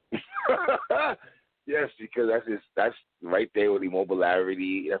 Yes, because that's right there with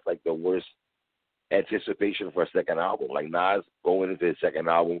Immobilarity. That's like the worst anticipation for a second album. Like Nas going into his second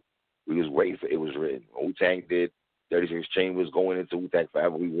album, we was waiting for it was written. Wu-Tang did 36 Chambers going into Wu-Tang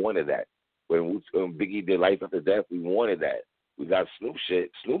Forever. We wanted that. When Biggie did Life After Death, we wanted that. We got Snoop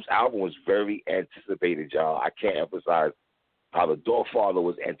shit. Snoop's album was very anticipated, y'all. I can't emphasize how the Dogfather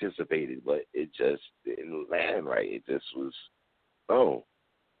was anticipated, but it just didn't land right. It just was, oh.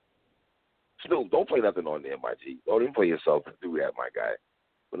 Snoop, don't play nothing on there, my G. Don't even play yourself and do that, my guy.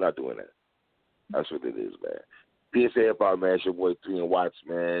 We're not doing that. That's what it is, man. PSA Hip Hop, man. It's your boy 3 and Watts,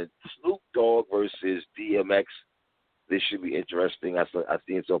 man. Snoop Dogg versus DMX. This should be interesting. I've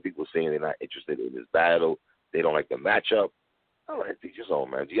seen some people saying they're not interested in this battle. They don't like the matchup. All right, teach your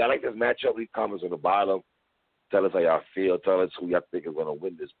own, man. Do y'all like this matchup? Leave comments on the bottom. Tell us how y'all feel. Tell us who y'all think is going to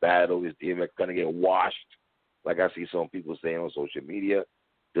win this battle. Is DMX going to get washed? Like I see some people saying on social media.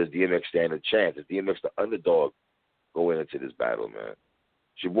 Does DMX stand a chance? Is DMX the underdog going into this battle, man?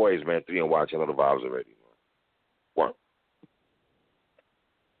 It's your boys, man. 3 and Watch. I know the vibes already, man. What?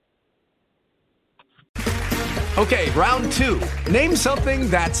 Okay, round 2. Name something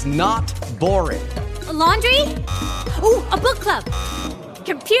that's not boring. A laundry? Ooh, a book club.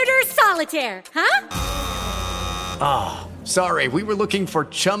 Computer solitaire, huh? Ah, sorry. We were looking for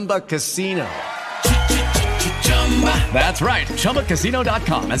Chumba Casino. That's right.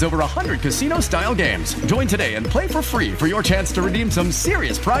 ChumbaCasino.com has over 100 casino-style games. Join today and play for free for your chance to redeem some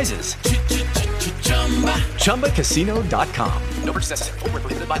serious prizes. ChumbaCasino.com. No purchase necessary. Void where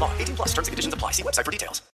prohibited by law. 18+ terms and conditions apply. See website for details.